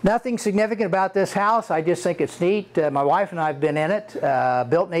 Nothing significant about this house. I just think it's neat. My wife and I have been in it.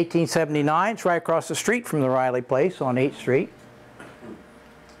 Built in 1879. It's right across the street from the Riley Place on 8th Street.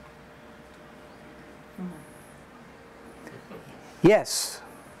 Yes,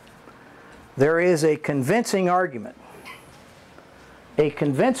 there is a convincing argument. A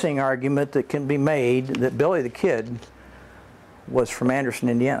convincing argument that can be made that Billy the Kid was from Anderson,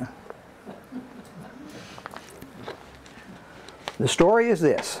 Indiana. The story is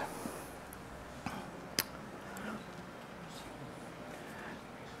this.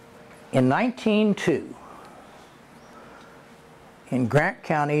 In 1902, in Grant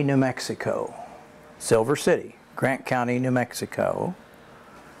County, New Mexico, Silver City, Grant County, New Mexico,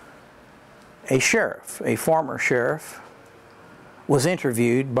 a sheriff, a former sheriff, was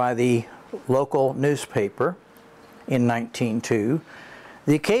interviewed by the local newspaper in 1902.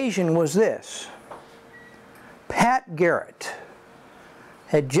 The occasion was this. Pat Garrett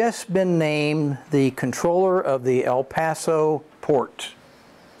had just been named the controller of the El Paso port.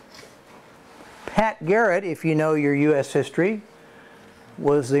 Pat Garrett, if you know your U.S. history,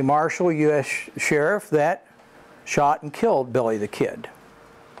 was the Marshal U.S. sheriff that shot and killed Billy the Kid.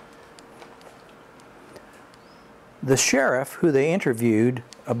 The sheriff who they interviewed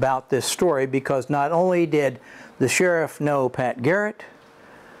about this story, because not only did the sheriff know Pat Garrett,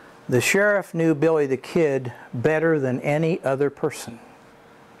 the sheriff knew Billy the Kid better than any other person.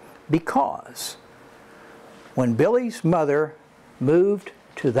 Because when Billy's mother moved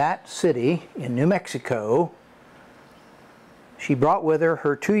to that city in New Mexico, she brought with her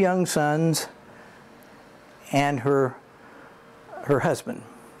her 2 young sons and her husband,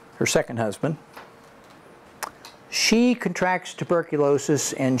 her second husband. She contracts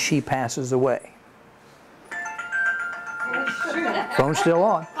tuberculosis and she passes away. Phone's still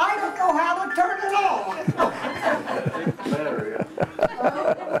on. I don't know how to turn it off.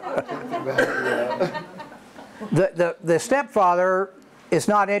 The stepfather is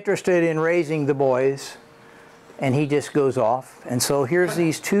not interested in raising the boys, and he just goes off. And so here's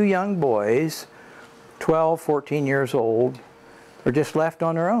these 2 young boys, 12, 14 years old, are just left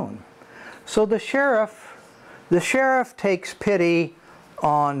on their own. So the sheriff takes pity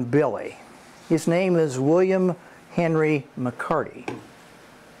on Billy. His name is William Henry McCarty.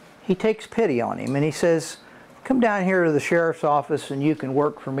 He takes pity on him and he says, "Come down here to the sheriff's office and you can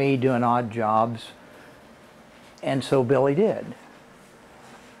work for me doing odd jobs." And so Billy did.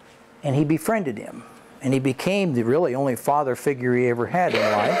 And he befriended him. And he became the really only father figure he ever had in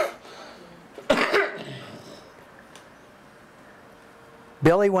life.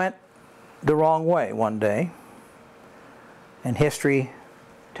 Billy went the wrong way one day. And history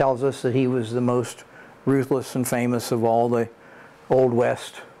tells us that he was the most ruthless and famous of all the Old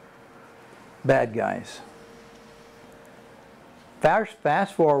West bad guys.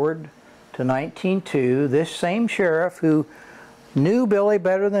 Fast forward to 1902, this same sheriff who knew Billy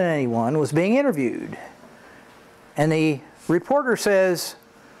better than anyone was being interviewed. And the reporter says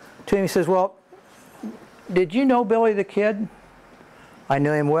to him, he says, well, did you know Billy the Kid? I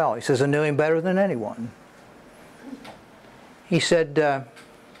knew him well. He says, I knew him better than anyone. He said,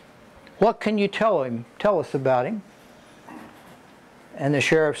 what can you tell us about him? And the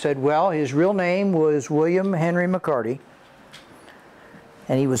sheriff said, well, his real name was William Henry McCarty,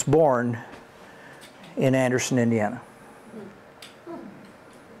 and he was born in Anderson, Indiana.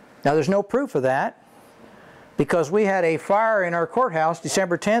 Now there's no proof of that, because we had a fire in our courthouse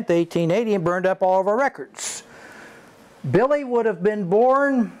December 10th, 1880, and burned up all of our records. Billy would have been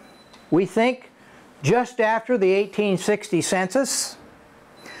born, we think, just after the 1860 census.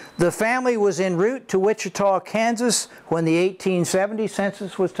 The family was en route to Wichita, Kansas when the 1870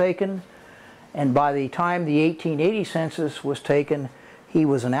 census was taken, and by the time the 1880 census was taken, he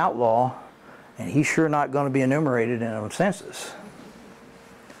was an outlaw, and he's sure not going to be enumerated in a census.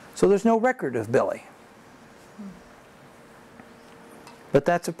 So there's no record of Billy. But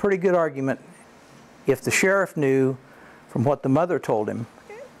that's a pretty good argument if the sheriff knew from what the mother told him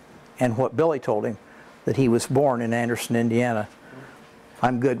and what Billy told him that he was born in Anderson, Indiana.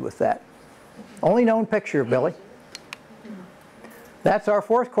 I'm good with that. Only known picture of Billy. That's our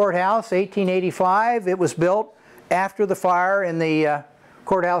fourth courthouse, 1885. It was built after the fire in the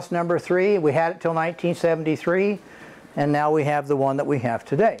courthouse number 3. We had it till 1973, and now we have the one that we have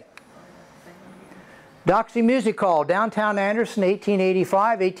today. Doxey Music Hall, downtown Anderson,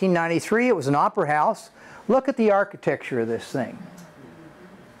 1885, 1893. It was an opera house. Look at the architecture of this thing.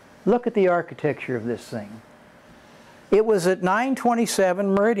 Look at the architecture of this thing. It was at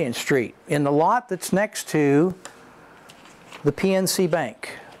 927 Meridian Street, in the lot that's next to the PNC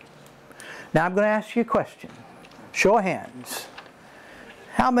Bank. Now I'm going to ask you a question. Show of hands.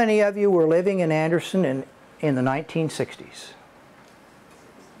 How many of you were living in Anderson in the 1960s?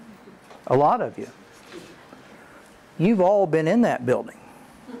 A lot of you. You've all been in that building,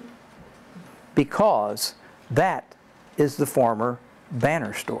 because that is the former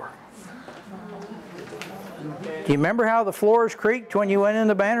Banner store. Do you remember how the floors creaked when you went in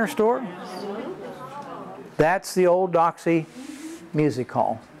the Banner store? That's the old Doxey Music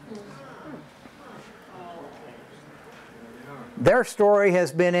Hall. Their story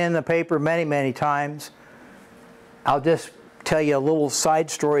has been in the paper many, many times. I'll just tell you a little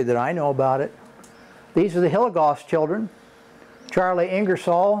side story that I know about it. These are the Hilligoss children. Charlie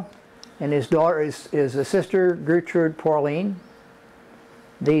Ingersoll and his daughter is a sister, Gertrude Pauline.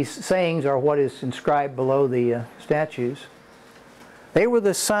 These sayings are what is inscribed below the statues. They were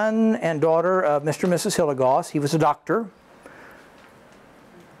the son and daughter of Mr. and Mrs. Hilligoss. He was a doctor.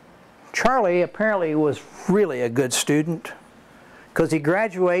 Charlie apparently was really a good student, because he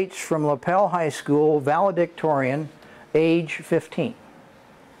graduates from LaPel High School, valedictorian, age 15.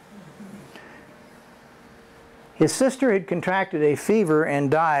 His sister had contracted a fever and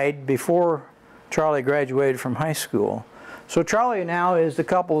died before Charlie graduated from high school. So Charlie now is the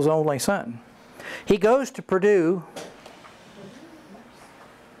couple's only son. He goes to Purdue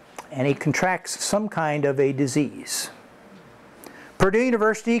and he contracts some kind of a disease. Purdue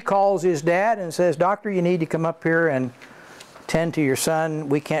University calls his dad and says, "Doctor, you need to come up here and tend to your son.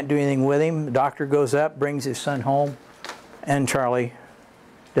 We can't do anything with him." The doctor goes up, brings his son home, and Charlie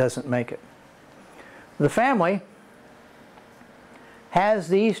doesn't make it. The family has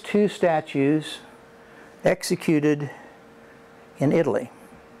these two statues executed in Italy.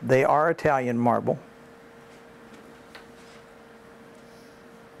 They are Italian marble.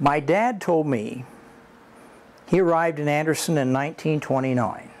 My dad told me he arrived in Anderson in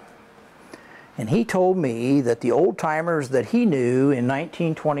 1929. And he told me that the old-timers that he knew in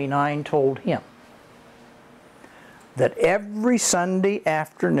 1929 told him that every Sunday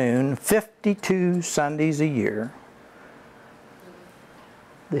afternoon, 52 Sundays a year,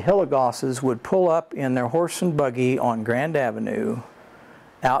 the Hilligosses would pull up in their horse and buggy on Grand Avenue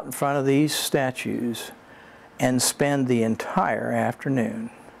out in front of these statues and spend the entire afternoon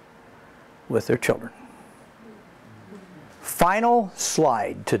with their children. Final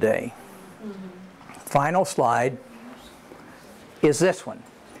slide today. Final slide is this one.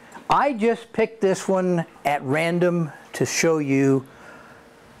 I just picked this one at random to show you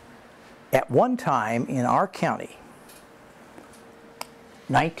at one time in our county,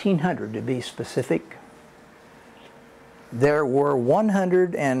 1900 to be specific, there were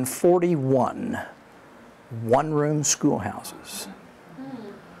 141 one-room schoolhouses.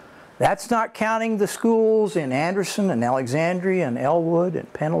 That's not counting the schools in Anderson and Alexandria and Elwood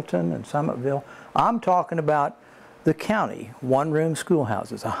and Pendleton and Summitville. I'm talking about the county one-room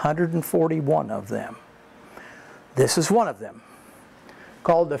schoolhouses, 141 of them. This is one of them,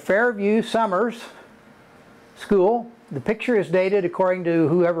 called the Fairview Summers School. The picture is dated, according to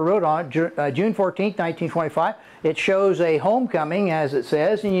whoever wrote on it, June 14th, 1925. It shows a homecoming, as it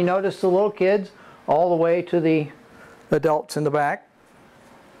says, and you notice the little kids all the way to the adults in the back.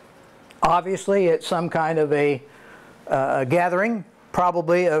 Obviously, it's some kind of a gathering,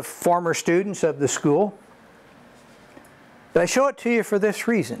 probably of former students of the school. But I show it to you for this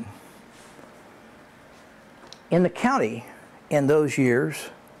reason. In the county, in those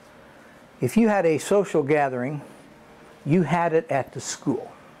years, if you had a social gathering, you had it at the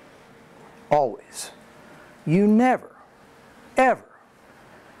school. Always. You never, ever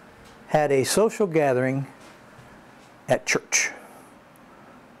had a social gathering at church.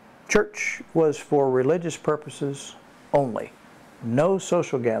 Church was for religious purposes only. No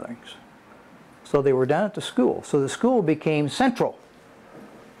social gatherings. So they were done at the school. So the school became central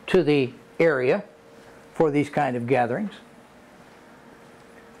to the area for these kind of gatherings.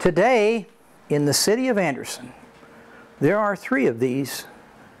 Today, in the city of Anderson, there are 3 of these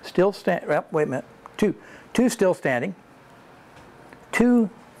still standing. Well, wait a minute. Two still standing. 2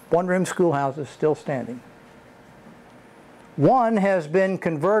 one-room schoolhouses still standing. One has been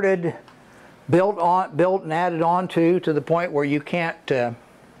converted, built and added on to the point where you can't,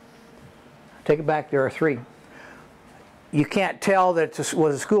 take it back, there are 3. You can't tell that it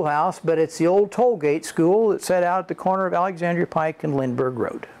was a schoolhouse, but it's the old Tollgate School that sat out at the corner of Alexandria Pike and Lindbergh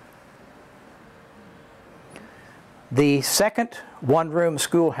Road. The second one-room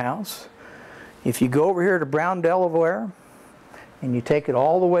schoolhouse, if you go over here to Brown, Delaware, and you take it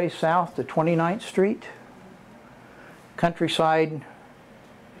all the way south to 29th Street, Countryside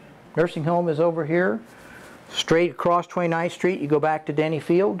Nursing Home is over here. Straight across 29th Street, you go back to Denny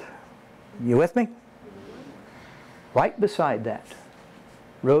Field. You with me? Right beside that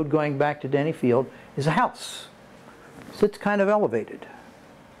road going back to Denny Field is a house. Sits kind of elevated.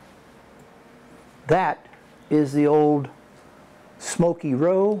 That is the old Smoky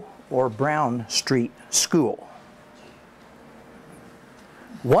Row or Brown Street School.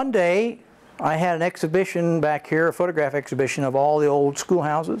 One day I had an exhibition back here, a photograph exhibition of all the old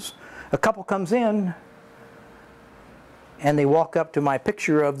schoolhouses. A couple comes in and they walk up to my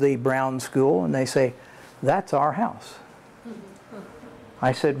picture of the Brown School and they say, "That's our house."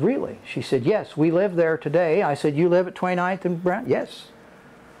 I said, "Really?" She said, "Yes, we live there today." I said, "You live at 29th and Brown?" "Yes."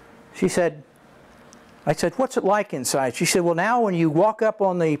 She said, I said, "What's it like inside?" She said, "Well, now when you walk up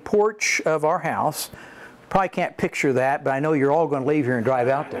on the porch of our house," probably can't picture that, but I know you're all going to leave here and drive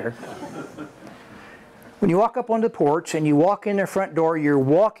out there. When you walk up onto the porch and you walk in their front door, you're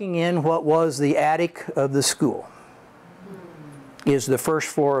walking in what was the attic of the school. Is the first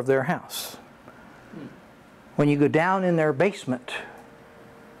floor of their house. When you go down in their basement,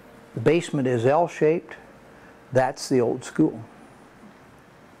 the basement is L-shaped. That's the old school.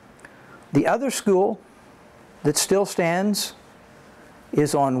 The other school that still stands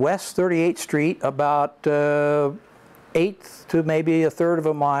is on West 38th Street, about 1/8 to maybe 1/3 of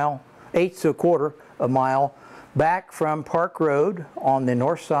a mile, 1/8 to 1/4 a mile back from Park Road on the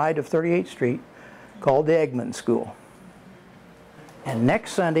north side of 38th Street, called the Eggman School. And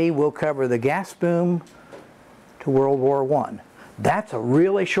next Sunday we'll cover the gas boom to World War I. That's a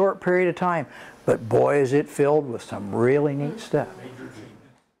really short period of time, but boy is it filled with some really neat stuff.